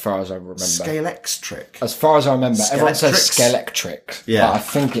Scalextric, as far as I remember. Scalextric. As far as I remember. Everyone says Scalextric. Yeah. But I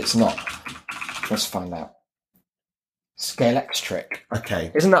think it's not. Let's find out. Scalextric.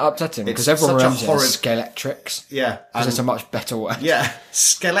 Okay. Isn't that upsetting? Because everyone remembers it as Scalextrics. Yeah. Because it's a much better word. Yeah.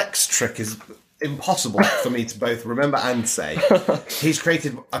 Scalextric is impossible for me to both remember and say. He's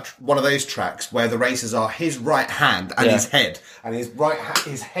created one of those tracks where the races are his right hand and his head, and his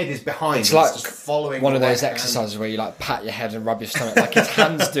head is behind. It's like just following one of those hand. exercises where you like pat your head and rub your stomach, like his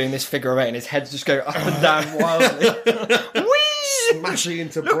hands doing this figure of 8 and his head's just going up and down wildly. Whee! Smashing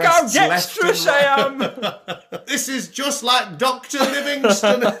into Look how breasts left dexterous and I right. am! This is just like Dr.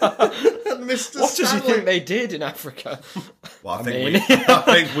 Livingston and Mr. What does he Stanley. think they did in Africa? Well, I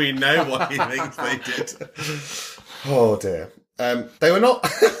think we know what he thinks they did. Oh dear. They were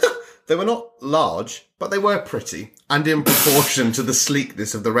not large, but they were pretty, and in proportion to the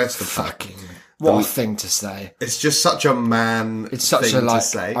sleekness of the rest of them. Fucking what a thing to say. It's just such a man It's such thing a like. to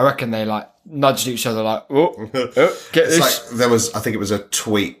say. I reckon they like nudged each other like, get It's this. like I think it was a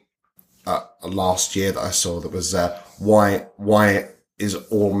tweet last year that I saw that was why is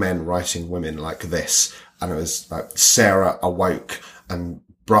all men writing women like this? And it was like Sarah awoke and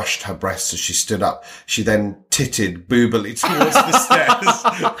brushed her breasts as she stood up. She then titted boobily towards the stairs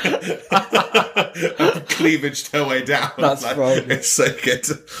and cleavaged her way down. That's right. It's so good.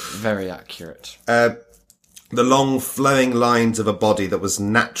 Very accurate. The long flowing lines of a body that was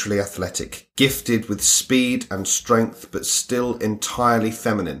naturally athletic, gifted with speed and strength, but still entirely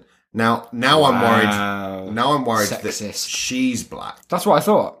feminine, Now I'm worried. Now I'm worried that Sexist. she's black. That's what I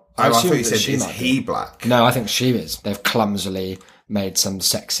thought. I thought assumed you that said, she is might he be. black? No, I think she is. They've clumsily made some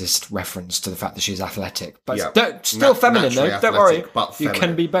sexist reference to the fact that she's athletic. But Yeah. still feminine, though. Naturally Don't worry. athletic, but You can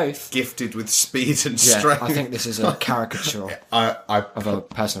feminine. be both. Gifted with speed and Yeah, strength. I think this is a caricature of a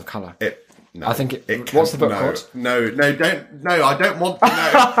person of colour. No, I think it. can- What's the book no, called? No, don't. No, I don't want to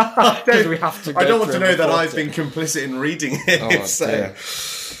know. Because we have to. I go don't want through to know and that report I've it. been complicit in reading it. Oh, so dear.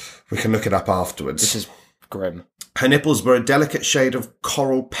 we can look it up afterwards. This is grim. Her nipples were a delicate shade of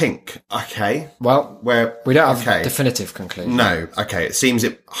coral pink. Okay. Well, Where we don't have okay. a definitive conclusion. No. Okay. It seems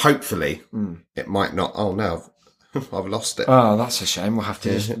it. Hopefully, it might not. Oh no, I've lost it. Oh, that's a shame. We'll have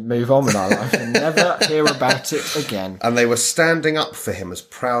to just move on with our life and never hear about it again. And they were standing up for him as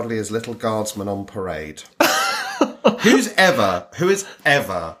proudly as little guardsmen on parade. Who has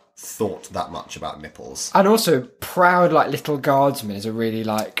ever thought that much about nipples? And also, proud like little guardsman is a really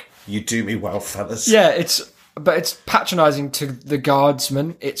like. You do me well, fellas. Yeah, it's patronising to the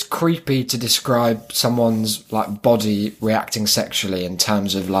guardsman. It's creepy to describe someone's like body reacting sexually in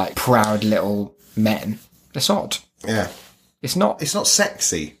terms of like proud little men. It's odd. Yeah. It's not. It's not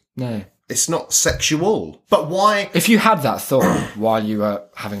sexy. No. It's not sexual. But why? If you had that thought while you were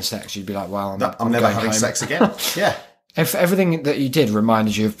having sex, you'd be like, "Well, I'm never going having home." sex again. Yeah. If everything that you did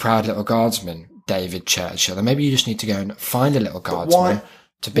reminded you of proud little guardsman David Churchill, then maybe you just need to go and find a little guardsman why-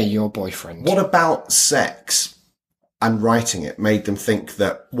 to be your boyfriend. What about sex and writing it made them think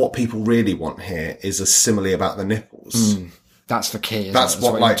that what people really want here is a simile about the nipples? That's the key. Isn't That's it?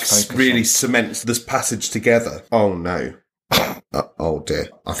 what you like need to focus really on. cements this passage together. Oh no. Oh dear.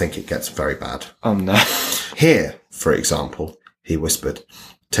 I think it gets very bad. Oh no. Here, for example, he whispered,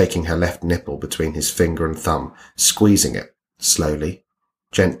 taking her left nipple between his finger and thumb, squeezing it, slowly,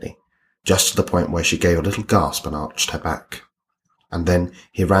 gently, just to the point where she gave a little gasp and arched her back. And then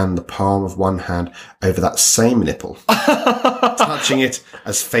he ran the palm of one hand over that same nipple, touching it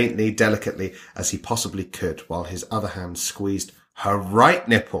as faintly, delicately as he possibly could, while his other hand squeezed her right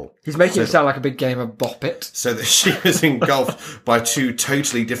nipple. He's making it sound like a big game of Bop It. So that she was engulfed by two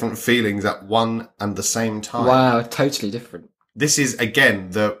totally different feelings at one and the same time. Wow, totally different. This is,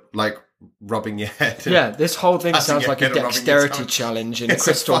 again, the, like, rubbing your head. Yeah, this whole thing Passing sounds your like a head and rubbing your dexterity tongue. challenge in It's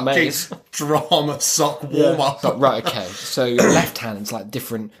Crystal a fucking Maze. drama sock warm-up. But, right, okay. So your left hand's like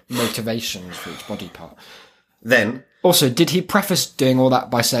different motivations for each body part. Then, Also, did he preface doing all that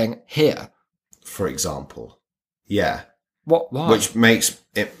by saying, here? for example, yeah. What? Why? Which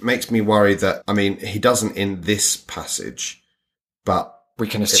makes me worry that, I mean, he doesn't in this passage, but we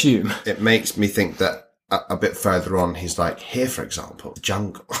can assume. it makes me think that a bit further on, he's like, here, for example, the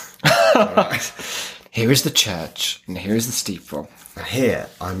jungle. Here is the church, and here is the steeple. And here,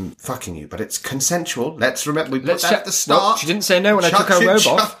 I'm fucking you, but it's consensual. Let's remember, we put that check- at the start. Nope, she didn't say no when I took her Chucked it- robe off.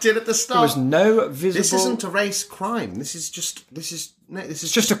 chucked it at the start. There was no visible... This isn't a race crime. This is just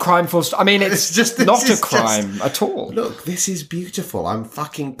It's just a crime full stop. I mean, it's This not a is crime at all. Look, this is beautiful. I'm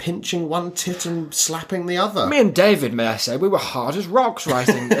fucking pinching one tit and slapping the other. Me and David, may I say, we were hard as rocks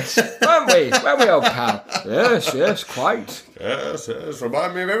writing this, weren't we? Weren't we, old pal? Yes, quite. Yes,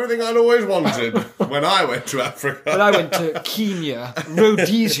 remind me of everything I'd always wanted when I went to Africa. When I went to Kenya,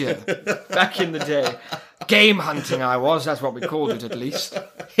 Rhodesia, back in the day. Game hunting I was, that's what we called it at least.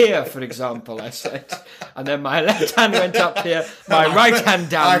 Here, for example, I said. And then my left hand went up here, my right hand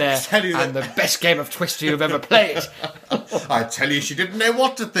down I there, tell you and the best game of Twister you've ever played. I tell you, she didn't know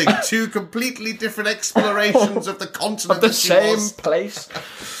what to think. Two completely different explorations of the continent. The that she same was. place.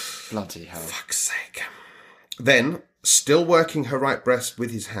 Bloody hell. Fuck's sake. Then, still working her right breast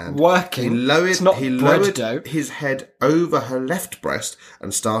with his hand, Working? he lowered, It's not bread dough. his head over her left breast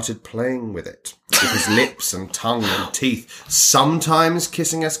and started playing with it. With his lips and tongue and teeth, sometimes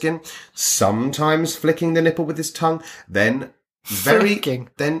kissing her skin, sometimes flicking the nipple with his tongue, then Flicking?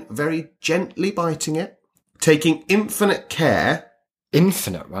 very gently biting it, taking infinite care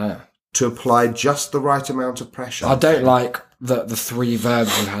Infinite, wow. to apply just the right amount of pressure. I don't like that the three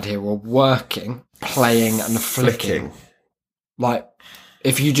verbs we had here were working, playing, and flicking. Like,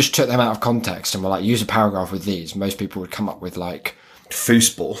 if you just took them out of context and were like, use a paragraph with these, most people would come up with like,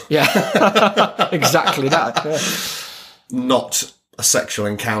 Foosball. yeah, exactly that. Yeah. Not a sexual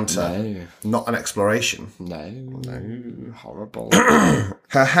encounter. No. Not an exploration. No, horrible.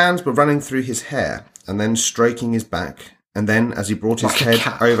 Her hands were running through his hair and then stroking his back. And then, as he brought his Like a head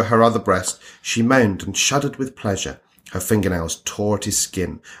cat. over her other breast, she moaned and shuddered with pleasure. Her fingernails tore at his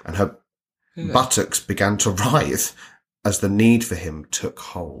skin and her buttocks began to writhe as the need for him took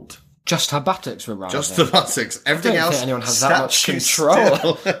hold. Just her buttocks were rising. Just the buttocks. Everything I don't else. think anyone has that much statue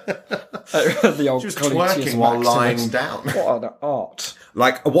control. still. The old She was Collegius twerking while Maximus. lying down. What an art.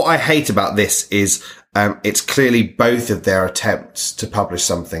 Like, what I hate about this is it's clearly both of their attempts to publish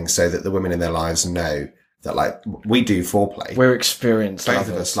something so that the women in their lives know that, like, we do foreplay. We're experienced Both lovers.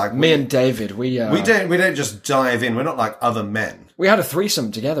 of us, like, me and David, we don't just dive in. We're not like other men. We had a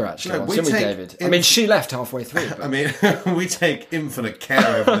threesome together, actually, No, once, we didn't we, take David? I mean, she left halfway through. But... I mean, we take infinite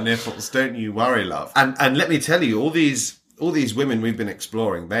care over the nipples. Don't you worry, love. And let me tell you, all these women we've been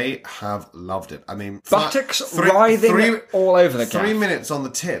exploring, they have loved it. I mean, buttocks writhing all over the gaff. 3 minutes on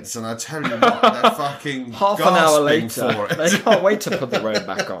the tits, and I tell you what, they're fucking half an hour later, for it. They can't wait to put the robe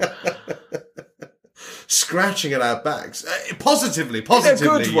back on. Scratching at our backs. Positively. In a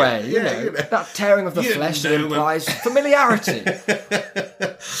good way, you Yeah, know. you know. That tearing of the flesh that implies familiarity.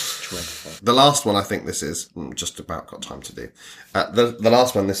 Dreadful. The last one, I think this is, just about got time to do. The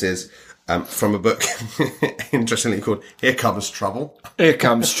last one, this is from a book, interestingly called Here Comes Trouble. Here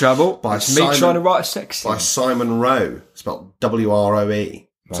Comes Trouble. By It's me trying to write a sex scene. By Simon Rowe, spelled W-R-O-E.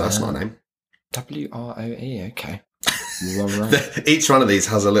 So that's not a name. W-R-O-E, okay. Each one of these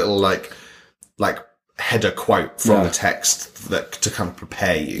has a little, like header quote from the text that to kind of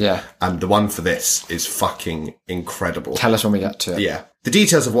prepare you. Yeah. And the one for this is fucking incredible. Tell us when we get to it. Yeah. The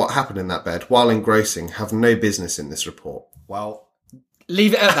details of what happened in that bed while engrossing have no business in this report. Well,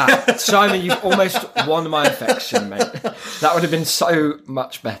 leave it at that. Simon, you've almost won my affection, mate. That would have been so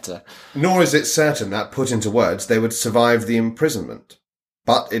much better. Nor is it certain that, put into words, they would survive the imprisonment.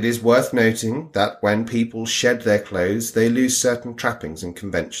 But it is worth noting that when people shed their clothes, they lose certain trappings and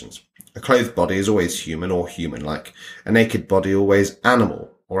conventions. A clothed body is always human or human-like. A naked body always animal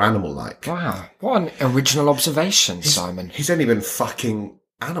or animal-like. Wow, what an original observation, Simon. He's only been fucking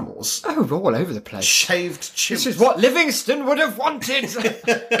animals. Oh, all over the place. Shaved chimps. This is what Livingston would have wanted.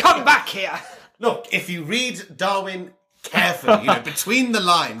 Come back here. Look, if you read Darwin carefully, between the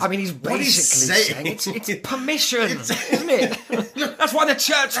lines. I mean, he's basically saying it's permission, isn't it? That's why the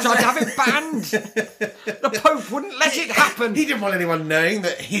church tried to have it banned. The Pope wouldn't let it happen. He didn't want anyone knowing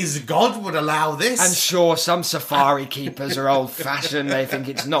that his God would allow this. And sure, some safari keepers are old-fashioned. They think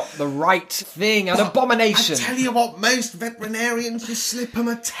it's not the right thing, an abomination. I tell you what, most veterinarians just slip them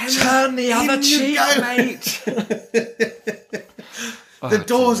a tenner. Turn the other cheek, mate. The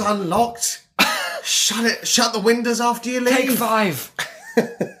door's unlocked. Shut the windows after you leave. Take 5.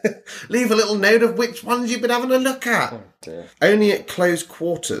 Leave a little note of which ones you've been having a look at. Oh dear. Only at close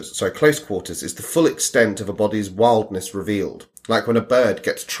quarters is the full extent of a body's wildness revealed. Like when a bird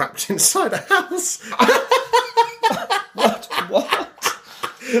gets trapped inside a house. What?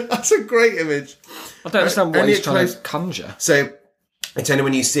 That's a great image. I don't understand what Only he's at trying close- to conjure. So it's only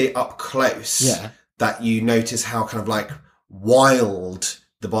when you see it up close that you notice how kind of like wild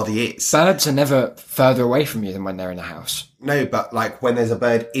the body is. Birds are never further away from you than when they're in a house. No, but like when there's a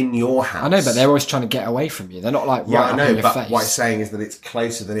bird in your house. I know, but they're always trying to get away from you. They're not like right up in your but face. what I'm saying is that it's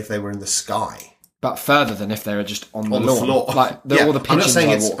closer than if they were in the sky. But further than if they were just on the On the lawn. floor. Like all the pigeons I'm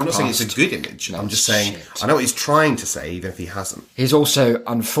I walk not saying it's a past. good image. I'm just saying, Shit. I know what he's trying to say, even if he hasn't. He's also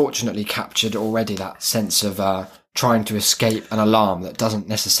unfortunately captured already that sense of trying to escape an alarm that doesn't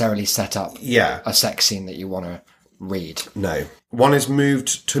necessarily set up a sex scene that you want to read. No. One is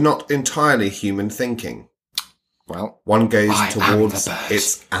moved to not entirely human thinking. Well, One goes I am towards the bird.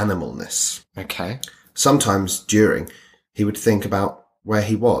 its animalness. okay. Sometimes during, he would think about where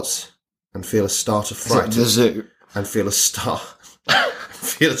he was and feel a start of Is it fright. the zoo? And feel a start.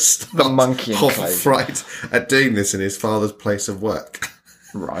 Feel a start The monkey of enclosure. fright at doing this in his father's place of work.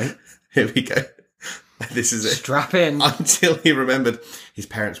 Right. Here we go. This is it. Strap in. Until he remembered his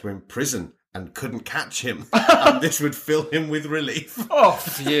parents were in prison and couldn't catch him. And this would fill him with relief. Oh,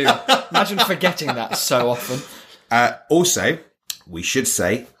 phew. Imagine forgetting that so often. Also, we should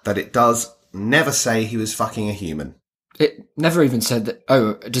say that it does never say he was fucking a human. It never even said that.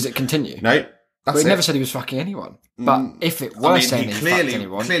 Oh, does it continue? No, that's But it it. never said he was fucking anyone. But if it were saying he fucked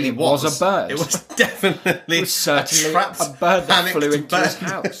anyone, it was a bird. It was definitely It was certainly trapped, a bird that panicked flew into bird. his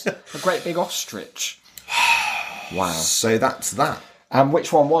house. A great big ostrich. Wow. So that's that. And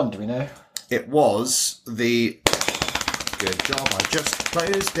which one won, do we know? It was the... Good job, I just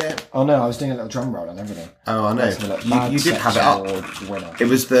closed it. Oh no, I was doing a little drum roll and everything. Oh, I know. Let's have a look. You did have it Mad up. Sex Award winner. It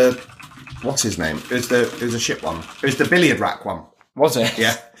was the... What's his name? It was a shit one. It was the billiard rack one. Was it?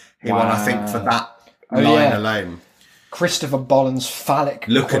 Yeah. He won, I think, for that line yeah. alone. Christopher Bolland's phallic.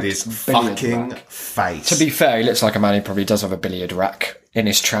 Look at his billiard fucking rack. face. To be fair, he looks like a man who probably does have a billiard rack in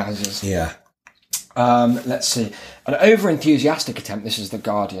his trousers. Yeah. Let's see. An over-enthusiastic attempt, this is The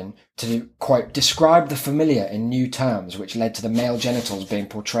Guardian, to, quote, describe the familiar in new terms, which led to the male genitals being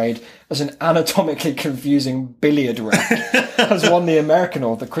portrayed as an anatomically confusing billiard rack, has won the American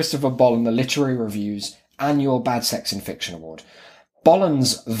author Christopher Bollen the Literary Review's annual Bad Sex in Fiction Award.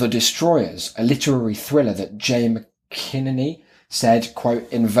 Bollen's The Destroyers, a literary thriller that Jay McKinney said,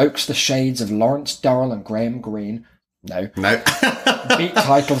 quote, invokes the shades of Lawrence Durrell and Graham Greene. No. Beat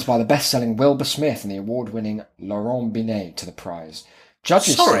titles by the best-selling Wilbur Smith and the award-winning Laurent Binet to the prize.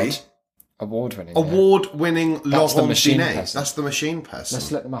 Judges said... Award-winning. Award-winning Laurent machine Binet. person. That's the machine person.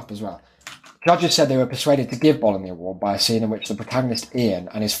 Let's look them up as well. Judges said they were persuaded to give Bollen the award by a scene in which the protagonist Ian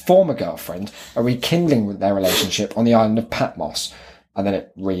and his former girlfriend are rekindling with their relationship on the island of Patmos. And then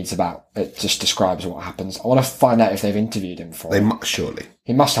it just describes what happens. I want to find out if they've interviewed him for it. Surely.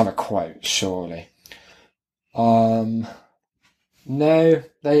 He must have a quote, surely. No,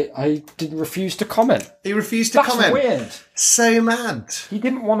 I didn't refuse to comment. He refused to comment. That's weird. So mad. He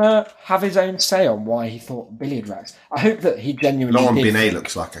didn't want to have his own say on why he thought billiard racks. I hope that he genuinely Laurent did Binet think-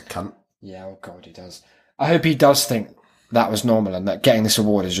 looks like a cunt. Yeah, oh God, he does. I hope he does think that was normal and that getting this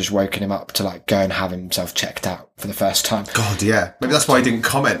award has just woken him up to like go and have himself checked out for the first time. God, yeah. Maybe that's why he didn't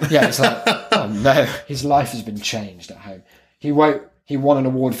comment. Yeah, it's like, oh no, his life has been changed at home. He won an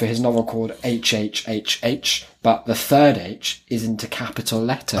award for his novel called HHHH, but the third H is into capital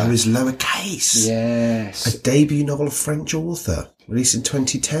letter. Oh, his lowercase. Yes. A debut novel of French author, released in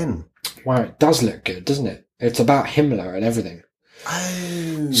 2010. Wow, it does look good, doesn't it? It's about Himmler and everything.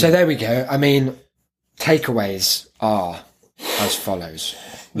 Oh. So there we go. I mean, takeaways are as follows.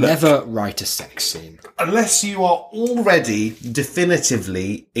 Never write a sex scene. Unless you are already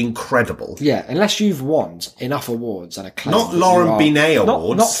definitively incredible. Yeah, unless you've won enough awards and acclaim. Not Laurent Binet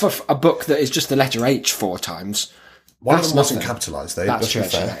awards. Not for a book that is just the letter H 4 times. One of That's them wasn't nothing. capitalised, though. That's let's be true,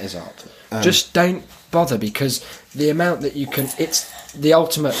 actually, fair. that is art. Just don't bother, because the amount that you can... It's the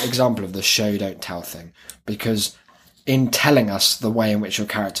ultimate example of the show don't tell thing, because in telling us the way in which your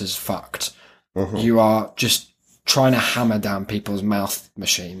character's fucked, you are just trying to hammer down people's mouth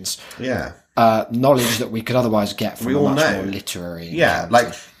machines. Yeah. Knowledge that we could otherwise get from We a all much know. more literary Yeah,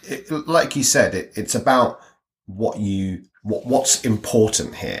 encounter. like you said, it's about what's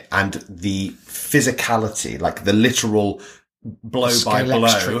important here, and the physicality, like the literal blow by blow.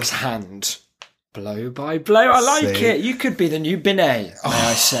 Scalextric's hand. Blow by blow. I like See? it. You could be the new Binet, may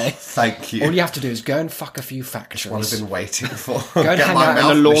I say. Thank you. All you have to do is go and fuck a few factories. What I've been waiting for. Go and Get hang my out in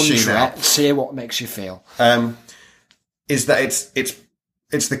a mouth machine laundrette, out. see what makes you feel. Is that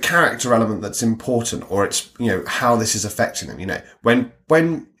it's the character element that's important, or it's, you know, how this is affecting them. You know,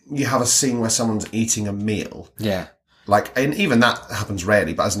 when you have a scene where someone's eating a meal, Yeah. like, and even that happens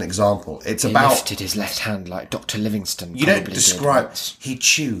rarely, but as an example, it's He about, lifted his left hand like Dr. Livingston. you don't probably did describe, once. he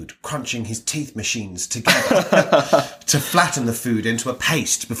chewed, crunching his teeth machines together to flatten the food into a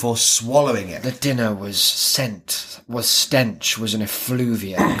paste before swallowing it. The dinner was stench, was an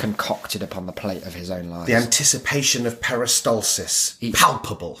effluvia concocted upon the plate of his own life. The anticipation of peristalsis,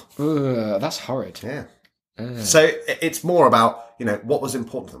 palpable. Ugh, that's horrid. Yeah. So it's more about, you know, what was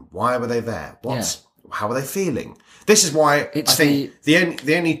important to them. Why were they there? How were they feeling? This is why It's I think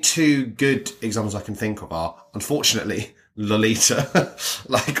the only two good examples I can think of are, unfortunately, Lolita.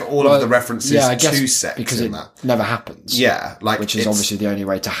 Like all of the references I guess to sex because in it that. never happens. Yeah, like Which is it's- obviously the only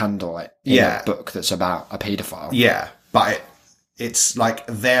way to handle it in a book that's about a paedophile. Yeah, but it's like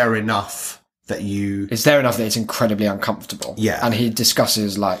there enough that you... It's there enough that it's incredibly uncomfortable. Yeah. And he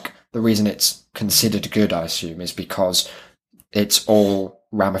discusses, like, the reason it's considered good, I assume, is because it's all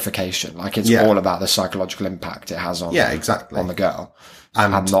ramification. Like, it's all about the psychological impact it has on, exactly. on the girl.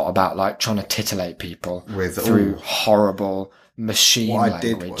 And not about, like, trying to titillate people through horrible machine What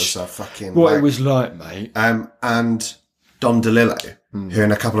language. I did was a fucking... What it was like, mate. And Don DeLillo, who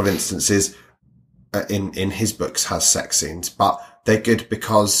in a couple of instances in his books has sex scenes, but they're good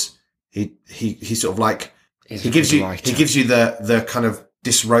because he sort of like he gives you the kind of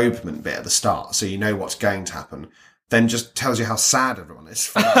disrobement bit at the start, so you know what's going to happen. Then just tells you how sad everyone is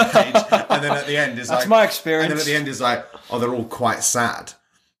from that page, and then at the end is That's my experience. And then at the end is like, oh, they're all quite sad.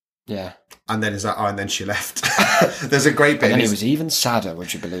 Yeah. And then it's like, oh, and then she left. There's a great bit. And then it was even sadder,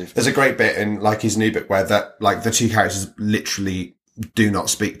 would you believe? There's a great bit in like his new book where that like the two characters literally do not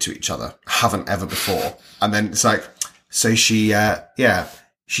speak to each other, haven't ever before, and then it's like, so she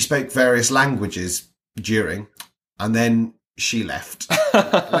spoke various languages during, and then she left.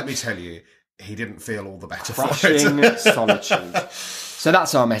 Let me tell you, he didn't feel all the better for Crushing it. solitude. So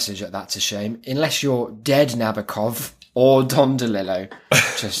that's our message at That's a Shame. Unless you're dead Nabokov or Don DeLillo,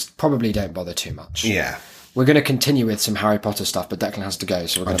 just probably don't bother too much. Yeah. we're going to continue with some Harry Potter stuff, but Declan has to go,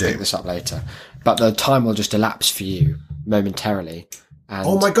 so we're going to pick this up later. But the time will just elapse for you momentarily. And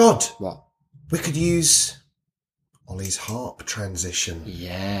Oh my God. what? We could use Ollie's harp transition.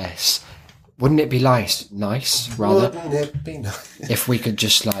 Yes. Wouldn't it be nice, rather, Wouldn't it be nice? if we could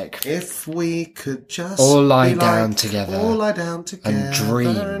just like If we could just all lie be down like, together all lie down together and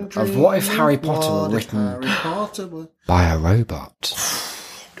dream of what if Harry Potter were what if written Harry Potter were... by a robot?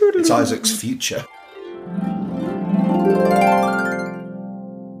 It's Isaac's future.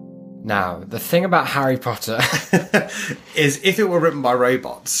 Now, the thing about Harry Potter, Is if it were written by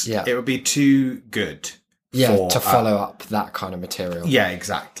robots, Yeah. it would be too good. yeah, for, to follow up that kind of material. Yeah,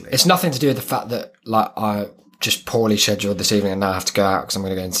 exactly. It's nothing to do with the fact that, like, I just poorly scheduled this evening and now I have to go out because I'm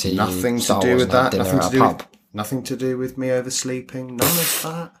going to go and see Nothing to Star do Wars with and have that. dinner Nothing at to a do pub. with, nothing to do with me oversleeping. None of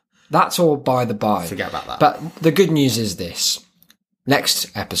that. That's all by the by. Forget about that. But the good news is this.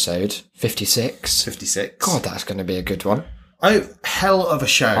 Next episode, 56. 56. God, that's going to be a good one. Oh, hell of a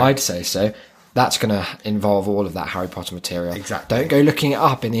show. I'd say so. That's going to involve all of that Harry Potter material. Exactly. Don't go looking it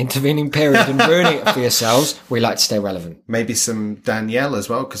up in the intervening period and ruining it for yourselves. We like to stay relevant. Maybe some Danielle as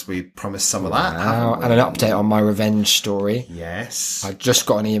well, because we promised some of that. Wow. And an update on my revenge story. Yes. I just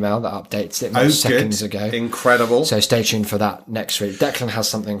got an email that updates it Oh, seconds good. ago. Incredible. So stay tuned for that next week. Declan has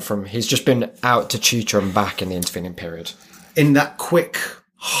something he's just been out to tutor and back in the intervening period. In that quick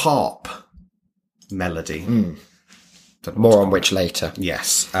harp melody. More on which later.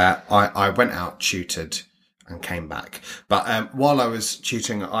 Yes. I went out, tutored, and came back. But while I was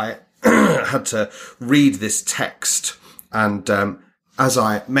tutoring, I had to read this text. And as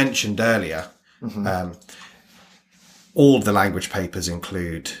I mentioned earlier, all the language papers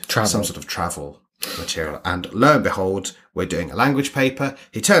include some sort of travel material. And lo and behold, we're doing a language paper.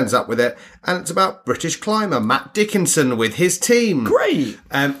 He turns up with it, and it's about British climber Matt Dickinson with his team. Great!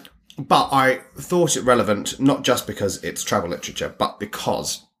 But I thought it relevant, not just because it's travel literature, but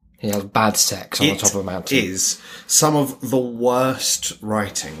because He has bad sex on the top of a mountain. it is some of the worst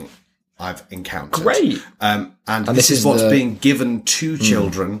writing I've encountered. Great! And this is what's being given to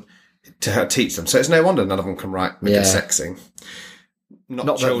children to teach them. So it's no wonder none of them can write good sexing.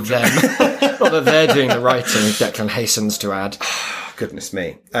 Not children. Not that they're doing the writing, Declan hastens to add. Goodness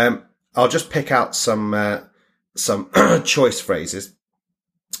me. I'll just pick out some choice phrases.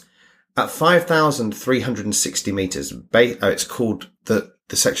 At 5,360 meters, it's called the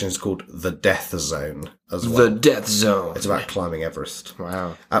section is called the Death Zone as well. The Death Zone. It's about climbing Everest.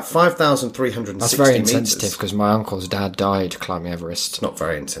 Wow. At 5,360 That's very meters. insensitive because my uncle's dad died climbing Everest. It's not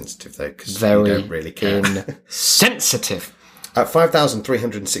very insensitive though, because you Very don't really care. insensitive. At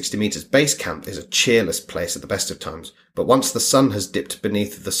 5,360 meters, base camp is a cheerless place at the best of times. But once the sun has dipped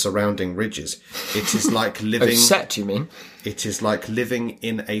beneath the surrounding ridges, it is like living. Set, you mean? It is like living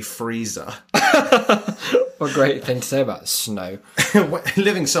in a freezer. What a great thing to say about snow.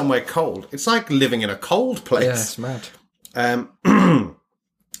 Living somewhere cold. It's like living in a cold place. Yeah, it's mad.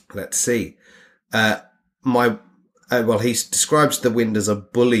 Let's see. He describes the wind as a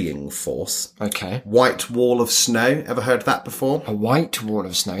bullying force. Okay. White wall of snow. Ever heard that before? A white wall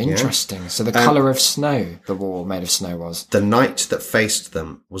of snow. Interesting. So the colour of snow the wall made of snow was. The night that faced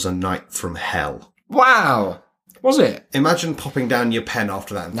them was a night from hell. Wow! Was it? Imagine popping down your pen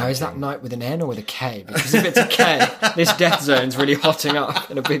after that. And Now, is that night with an N or with a K? Because if it's a K, this death zone's really hotting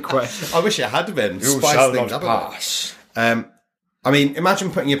up in a big way. I wish it had been. You Spice shall things not up a bit. pass.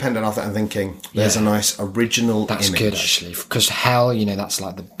 Imagine putting your pen down after that and thinking, there's a nice original That's image. good, actually. Because hell, that's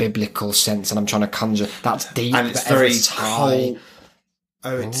like the biblical sense, and I'm trying to conjure. That's deep, And it's but very Everest's high. cold.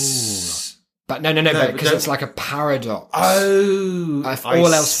 Oh, it's... But no, because don't- it's like a paradox. Oh, If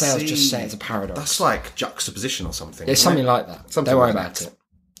all else fails, just say it's a paradox. That's like juxtaposition or something. It's isn't something it? like that. Something Don't worry like about that. it.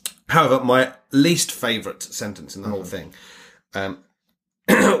 However, my least favourite sentence in the whole thing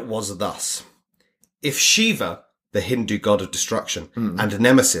was thus. If Shiva, the Hindu god of destruction, and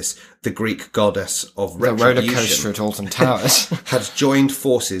Nemesis, the Greek goddess of The roller retribution, coaster at Alton Towers. had joined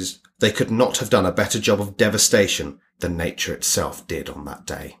forces, they could not have done a better job of devastation than nature itself did on that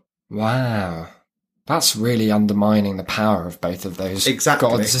day. Wow. That's really undermining the power of both of those Exactly.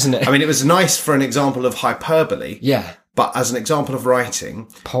 gods, isn't it? I mean, it was nice for an example of hyperbole, yeah. but as an example of writing,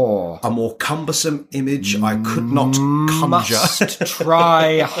 Poor. a more cumbersome image I could not conjure. Must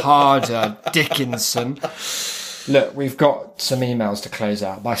try harder, Dickinson. Look, we've got some emails to close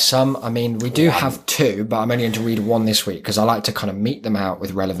out. By some, I mean, we do have two, but I'm only going to read one this week because I like to kind of meet them out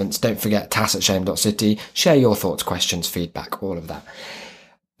with relevance. Don't forget tass@shame.city. Share your thoughts, questions, feedback, all of that.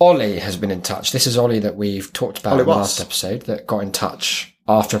 Ollie has been in touch. This is Ollie that we've talked about in the last episode that got in touch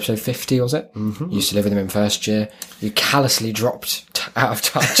after episode 50, was it? Mm-hmm. Used to live with him in first year. You callously dropped out of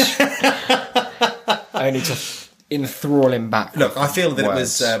touch. only to enthrall him back. Look, I feel that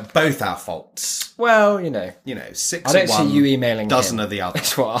words. it was both our faults. Well, you know. 6 I don't of one, see you emailing dozen him. of the other.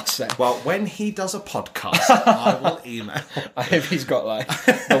 That's what I'll say. Well, when he does a podcast, I will email. I hope he's got like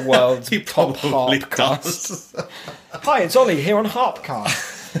the world's He top probably harpcast. does. Hi, it's Ollie here on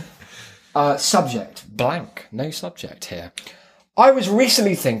Harpcast. Subject, blank. No subject here. I was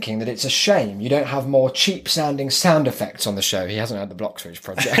recently thinking that it's a shame you don't have more cheap-sounding sound effects on the show. He hasn't had the Block Switch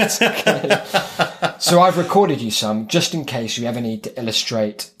project. So I've recorded you some, just in case you ever need to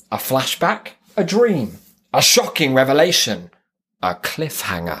illustrate a flashback, a dream, a shocking revelation, a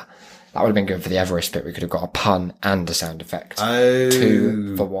cliffhanger. That would have been good for the Everest bit. We could have got a pun and a sound effect. Oh.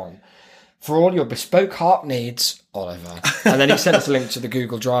 2 for 1. For all your bespoke harp needs, Oliver. And then he sent us a link to the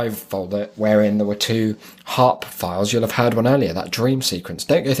Google Drive folder wherein there were 2 harp files. You'll have heard one earlier, that dream sequence.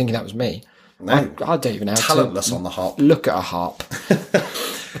 Don't go thinking that was me. No. I don't even know how Talentless to on the harp. look at a harp.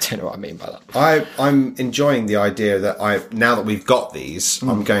 I don't know what I mean by that. I'm enjoying the idea that now that we've got these,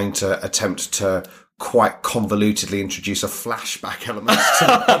 I'm going to attempt to quite convolutedly introduce a flashback element to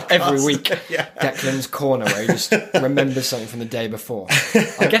the podcast. Every week, Yeah. Declan's Corner, where he just remembers something from the day before.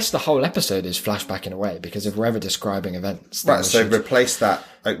 I guess the whole episode is flashback in a way, because if we're ever describing events... then Right, we so should- replace that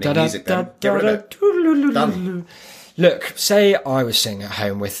opening music then. Get rid of it. Done. Look, say I was sitting at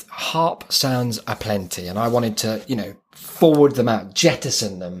home with harp sounds aplenty and I wanted to, forward them out,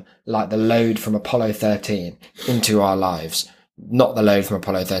 jettison them like the load from Apollo 13 into our lives. Not the load from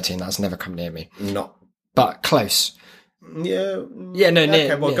Apollo 13, that's never come near me. Not. But close. Yeah. Yeah, no,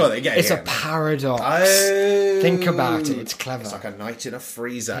 near. Okay, well, near. go on. Yeah, it's yeah. a paradox. Oh. Think about it, it's clever. It's like a night in a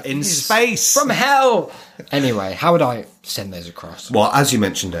freezer in space. From hell! Anyway, how would I send those across? Well, as you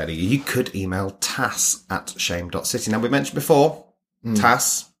mentioned earlier, you could email tass@shame.city. Now, we mentioned before,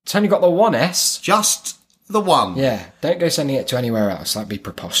 Tass, It's only got the one S. just the one. Yeah, don't go sending it to anywhere else. That'd be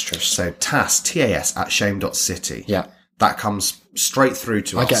preposterous. So Tass, TAS@shame.city. Yeah. That comes straight through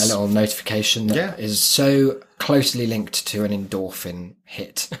to us. I get a little notification that Yeah. is so closely linked to an endorphin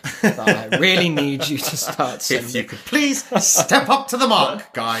hit that I really need you to start If sending. you could please step up to the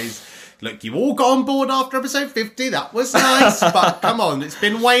mark, guys. Look, you all got on board after episode 50. That was nice, but come on, it's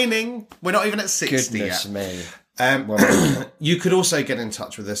been waning. We're not even at 60 Goodness yet. me. You could also get in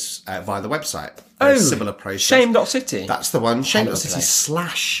touch with us via the website. Very similar process. Shame.city. That's the one. Shame.city.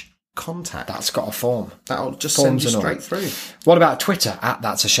 Shame.city/contact. That's got a form. That'll just Forms send you and all. straight through. What about Twitter?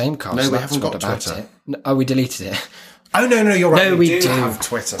 That's a Shamecast. No, we That's haven't what got about Twitter. it. No, oh, we deleted it. Oh, no, you're right. No, we do. have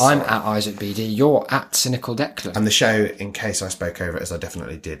Twitter. I'm sorry. at Isaac BD. You're at Cynical Declan. And the show, in case I spoke over it, as I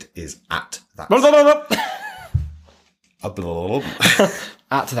definitely did, is at that.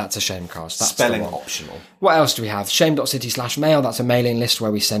 At That's a Shamecast. That's Spelling the one. optional. What else do we have? Shame.city/mail. That's a mailing list where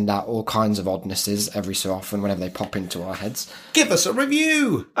we send out all kinds of oddnesses every so often whenever they pop into our heads. Give us a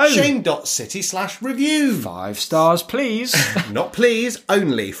review. Shame.city/review. 5 stars, please. Not please,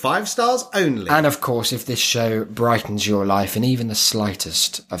 only. 5 stars only. And of course, if this show brightens your life in even the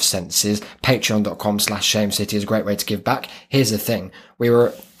slightest of senses, patreon.com/shamecity is a great way to give back. Here's the thing.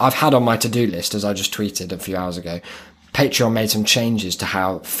 I've had on my to-do list, as I just tweeted a few hours ago, Patreon made some changes to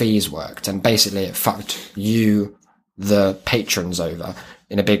how fees worked, and basically it fucked you, the patrons, over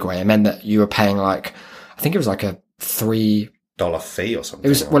in a big way. It meant that you were paying I think it was like a $3 fee or something.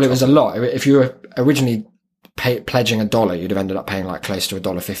 It was a lot. If you were originally pledging $1, you'd have ended up paying close to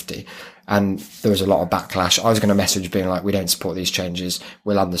 $1.50. And there was a lot of backlash. I was going to message being we don't support these changes.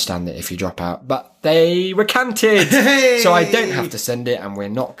 We'll understand it if you drop out. But they recanted. Hey! So I don't have to send it, and we're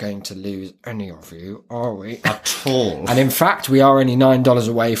not going to lose any of you, are we? At all. And in fact, we are only $9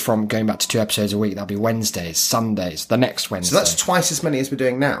 away from going back to 2 episodes a week. That'll be Wednesdays, Sundays, the next Wednesday. So that's twice as many as we're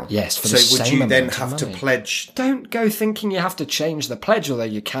doing now? Yes, for so the would same you then amount of have to money. pledge... Don't go thinking you have to change the pledge, although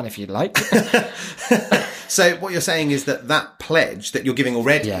you can if you'd like. So what you're saying is that pledge that you're giving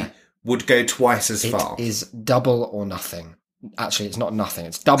already Yeah. would go twice as far? It is double or nothing. Actually, it's not nothing.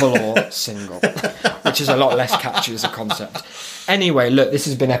 It's double or single, which is a lot less catchy as a concept. Anyway, look, this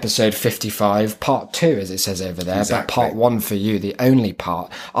has been episode 55, part 2, as it says over there, Exactly. but part 1 for you, the only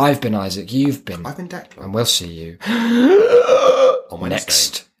part. I've been Isaac, you've been. I've been Declan. And we'll see you On Wednesday.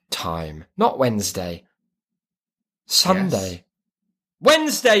 next time. Not Wednesday. Sunday.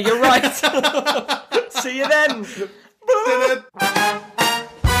 Wednesday, you're right. See you then.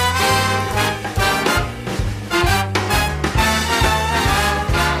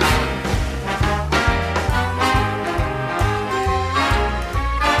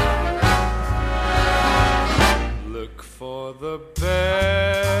 Look for the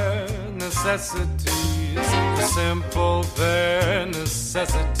bare necessities, the simple bare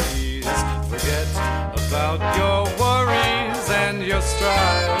necessities. Forget about your worries and your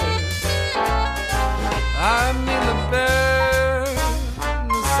strife.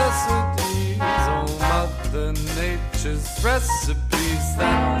 nature's recipes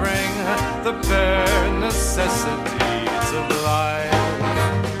that bring the bare necessities of life.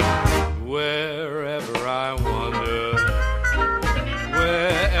 Wherever I wander,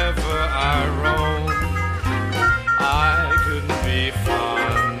 wherever I roam, I couldn't be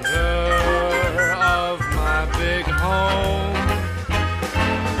fonder of my big home.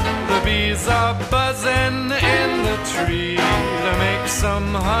 The bees are buzzing in the tree to make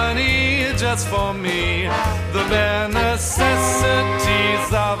some honey just for me. The bare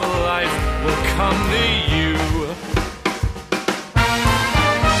necessities of life will come to you.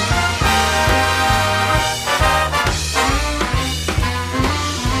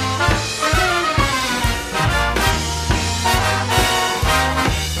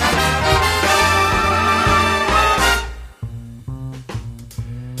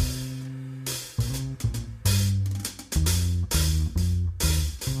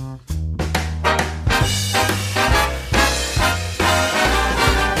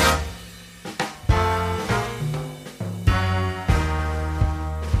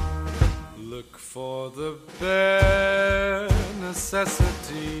 For the bare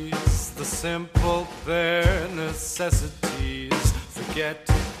necessities, the simple bare necessities. Forget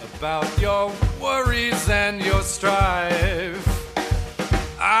about your worries and your strife.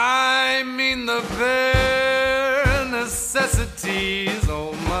 I mean the bare necessities,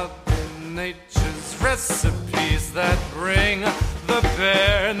 oh Mother Nature's recipes that bring the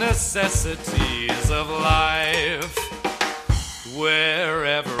bare necessities of life.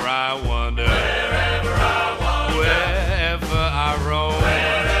 Wherever I wander, wherever I roam,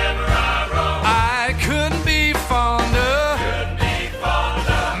 I couldn't be fonder,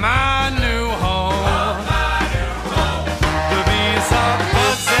 my new home. The bees are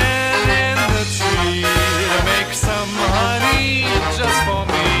buzzing in the tree to make some honey just for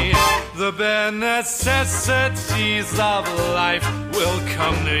me. The bare necessities of life will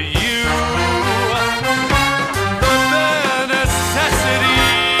come to you.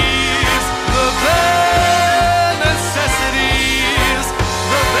 Necessities, the bare necessities,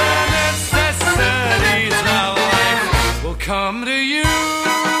 the bare necessities of life will come to you.